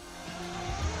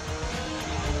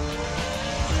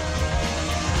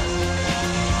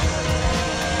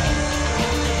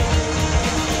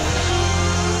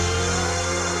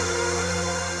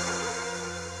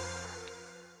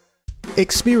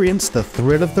 Experience the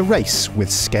thrill of the race with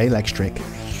Scalextric,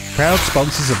 proud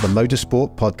sponsors of the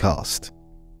Motorsport podcast.